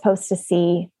we're not supposed to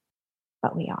see,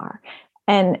 but we are.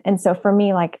 And so for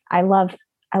me, like, I love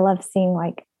seeing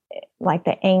like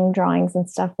the Aang drawings and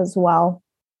stuff as well.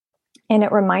 And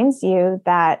it reminds you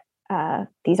that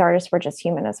these artists were just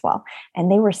human as well. And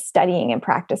they were studying and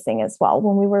practicing as well.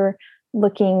 When we were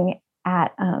looking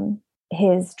at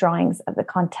his drawings of the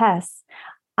Countess,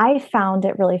 I found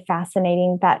it really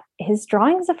fascinating that his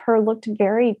drawings of her looked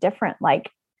very different.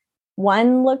 Like,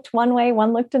 one looked one way,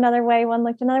 one looked another way, one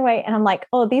looked another way. And I'm like,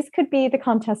 oh, these could be the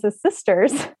Countess's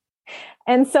sisters.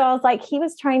 And so I was like, he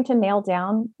was trying to nail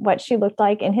down what she looked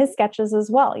like in his sketches as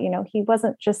well. He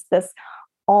wasn't just this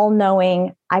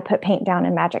all-knowing, I put paint down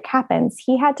and magic happens.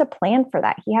 He had to plan for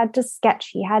that. He had to sketch.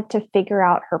 He had to figure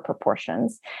out her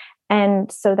proportions.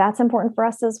 And so that's important for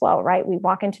us as well, right? We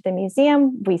walk into the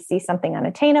museum, we see something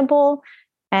unattainable,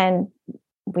 and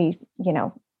we,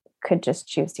 could just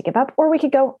choose to give up, or we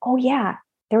could go, oh yeah,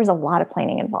 there was a lot of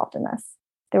planning involved in this.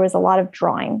 There was a lot of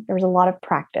drawing. There was a lot of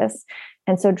practice.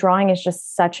 And so drawing is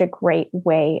just such a great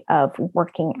way of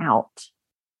working out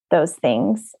those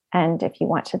things. And if you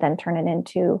want to then turn it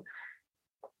into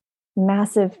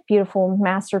massive, beautiful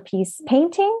masterpiece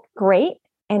painting, great.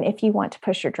 And if you want to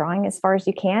push your drawing as far as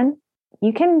you can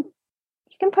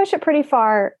push it pretty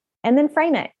far and then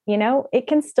frame it. It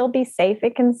can still be safe.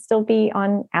 It can still be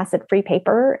on acid-free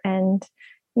paper, and,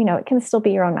 it can still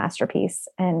be your own masterpiece,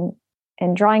 and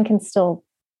drawing can still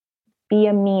be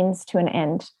a means to an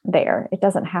end there. It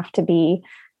doesn't have to be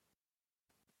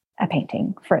a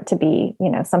painting for it to be,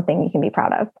 something you can be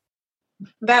proud of.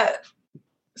 That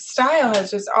style has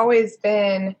just always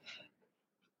been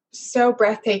so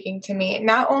breathtaking to me.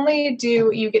 Not only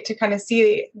do you get to kind of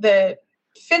see the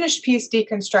finished piece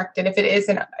deconstructed, if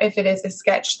it is a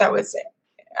sketch that was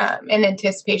in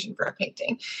anticipation for a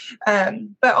painting,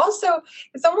 but also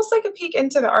it's almost like a peek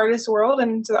into the artist's world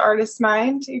and into the artist's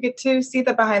mind. You get to see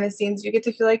the behind the scenes. You get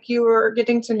to feel like you were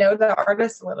getting to know the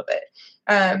artist a little bit.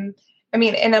 I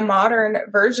mean, in a modern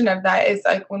version of that is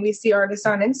like when we see artists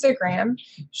on Instagram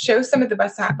show some of the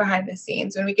best behind the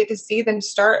scenes, when we get to see them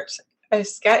start a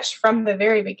sketch from the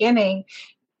very beginning,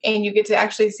 and you get to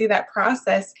actually see that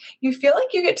process, you feel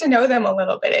like you get to know them a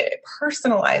little bit. It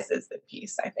personalizes the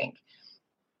piece, I think.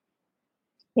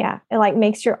 Yeah, it like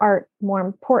makes your art more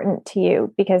important to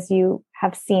you because you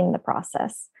have seen the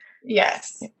process.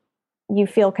 Yes. you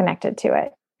feel connected to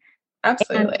it.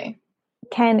 Absolutely. And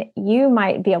Ken, you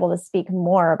might be able to speak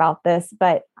more about this,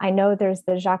 but I know there's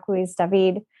the Jacques-Louis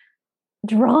David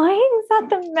drawings at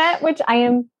the Met, which I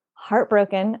am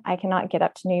heartbroken. I cannot get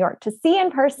up to New York to see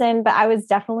in person, but I was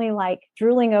definitely like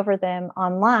drooling over them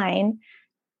online.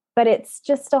 But it's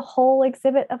just a whole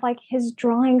exhibit of like his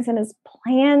drawings and his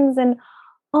plans. And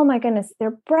oh my goodness,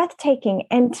 they're breathtaking.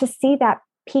 And to see that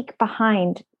peek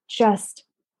behind just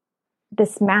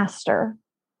this master,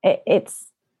 it's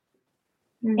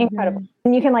incredible.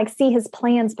 And you can like see his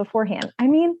plans beforehand. I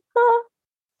mean,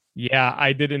 yeah,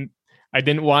 I didn't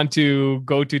want to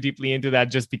go too deeply into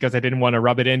that just because I didn't want to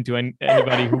rub it into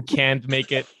anybody who can't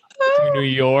make it to New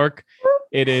York.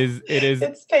 It is.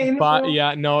 It's painful. But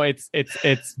yeah, no, it's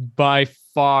by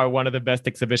far one of the best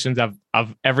exhibitions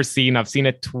I've ever seen. I've seen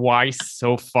it twice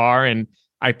so far, and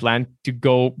I plan to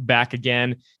go back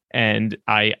again. And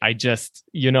I just,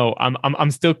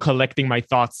 I'm still collecting my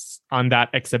thoughts on that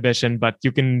exhibition, but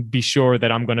you can be sure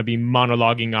that I'm going to be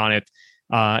monologuing on it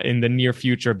in the near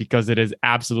future because it is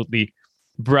absolutely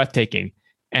breathtaking.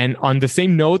 And on the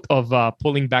same note of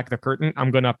pulling back the curtain,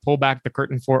 I'm going to pull back the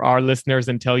curtain for our listeners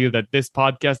and tell you that this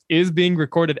podcast is being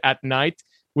recorded at night,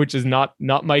 which is not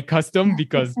my custom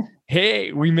because,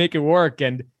 hey, we make it work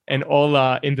and all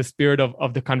in the spirit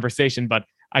of the conversation. But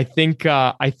I think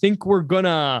we're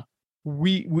gonna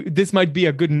this might be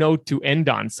a good note to end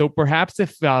on. So perhaps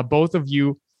if both of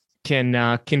you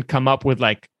can come up with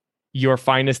like your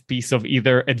finest piece of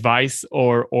either advice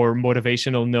or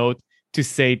motivational note to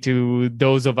say to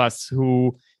those of us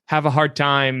who have a hard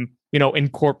time,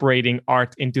 incorporating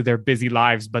art into their busy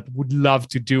lives, but would love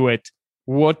to do it.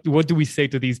 What do we say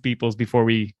to these people before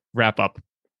we wrap up?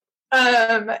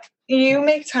 You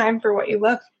make time for what you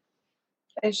love.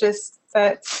 It's just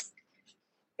that's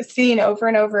seen over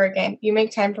and over again. You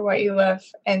make time for what you love.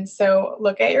 And so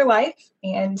look at your life.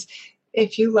 And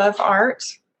if you love art,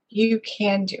 you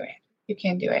can do it. You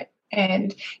can do it.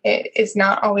 And it is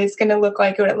not always going to look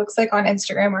like what it looks like on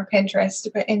Instagram or Pinterest,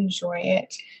 but enjoy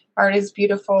it. Art is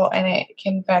beautiful and it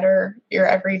can better your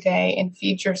everyday and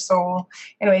feed your soul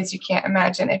in ways you can't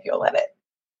imagine if you'll let it.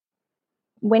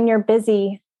 When you're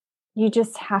busy, you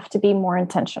just have to be more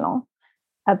intentional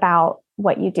about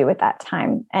what you do at that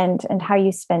time and how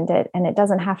you spend it. And it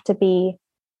doesn't have to be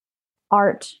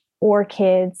art or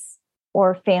kids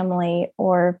or family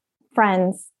or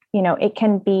friends. It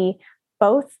can be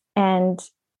both. And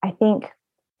I think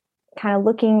kind of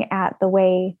looking at the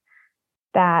way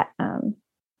that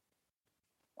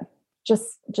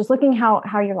just looking how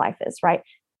your life is, right?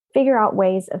 Figure out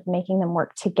ways of making them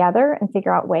work together and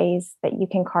figure out ways that you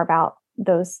can carve out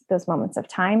those moments of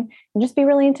time and just be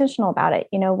really intentional about it.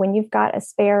 When you've got a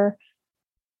spare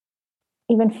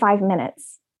even 5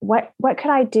 minutes, what could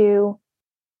I do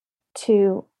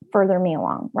to further me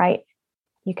along, right?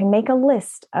 You can make a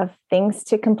list of things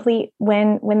to complete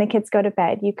when the kids go to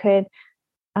bed. You could,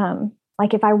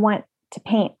 like if I want to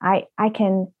paint, I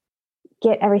can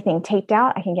get everything taped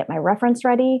out. I can get my reference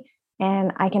ready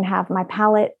and I can have my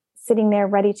palette sitting there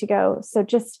ready to go. So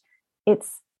just,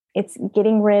 it's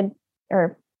getting rid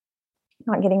or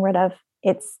not getting rid of,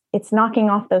 it's knocking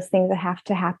off those things that have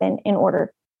to happen in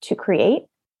order to create.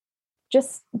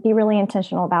 Just be really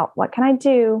intentional about what can I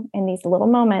do in these little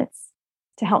moments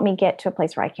to help me get to a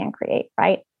place where I can create,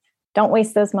 right? Don't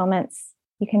waste those moments.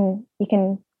 You can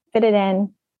fit it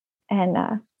in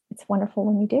and it's wonderful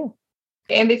when you do.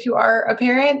 And if you are a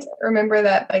parent, remember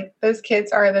that like those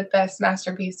kids are the best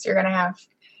masterpiece you're going to have.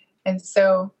 And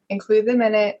so include them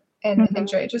in it and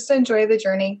enjoy the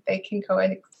journey. They can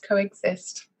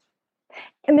coexist.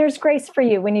 And there's grace for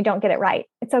you when you don't get it right.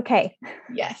 It's okay.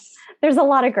 Yes. There's a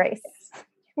lot of grace.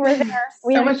 We're there.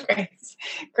 So much grace.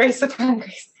 Grace upon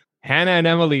grace. Hannah and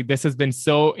Emily, this has been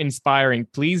so inspiring.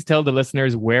 Please tell the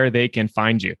listeners where they can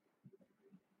find you.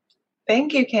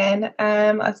 Thank you, Ken.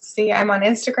 Let's see. I'm on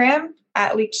Instagram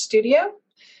at Leech Studio,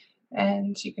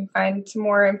 and you can find some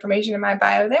more information in my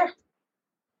bio there.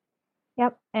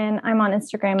 Yep. And I'm on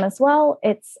Instagram as well.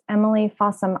 It's Emily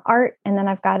Fossum Art. And then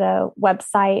I've got a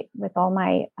website with all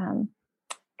my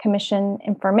commission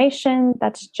information.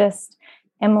 That's just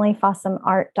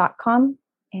emilyfossumart.com.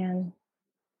 And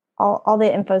all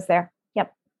the info's there.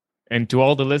 Yep. And to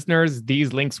all the listeners,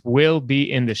 these links will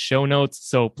be in the show notes.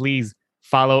 So please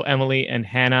follow Emily and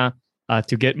Hannah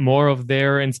to get more of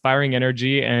their inspiring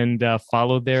energy and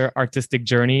follow their artistic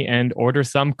journey and order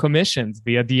some commissions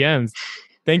via DMs.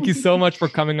 Thank you so much for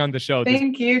coming on the show.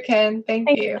 Thank you, Ken. Thank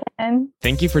you. Ken.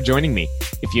 Thank you for joining me.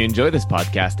 If you enjoy this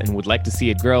podcast and would like to see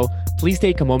it grow, please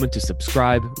take a moment to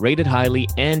subscribe, rate it highly,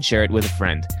 and share it with a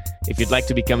friend. If you'd like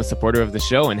to become a supporter of the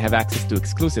show and have access to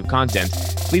exclusive content,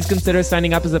 please consider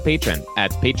signing up as a patron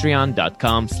at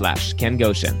patreon.com/Ken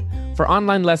Goshen. For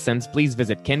online lessons, please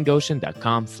visit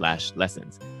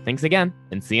kengoshen.com/lessons. Thanks again,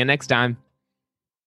 and see you next time.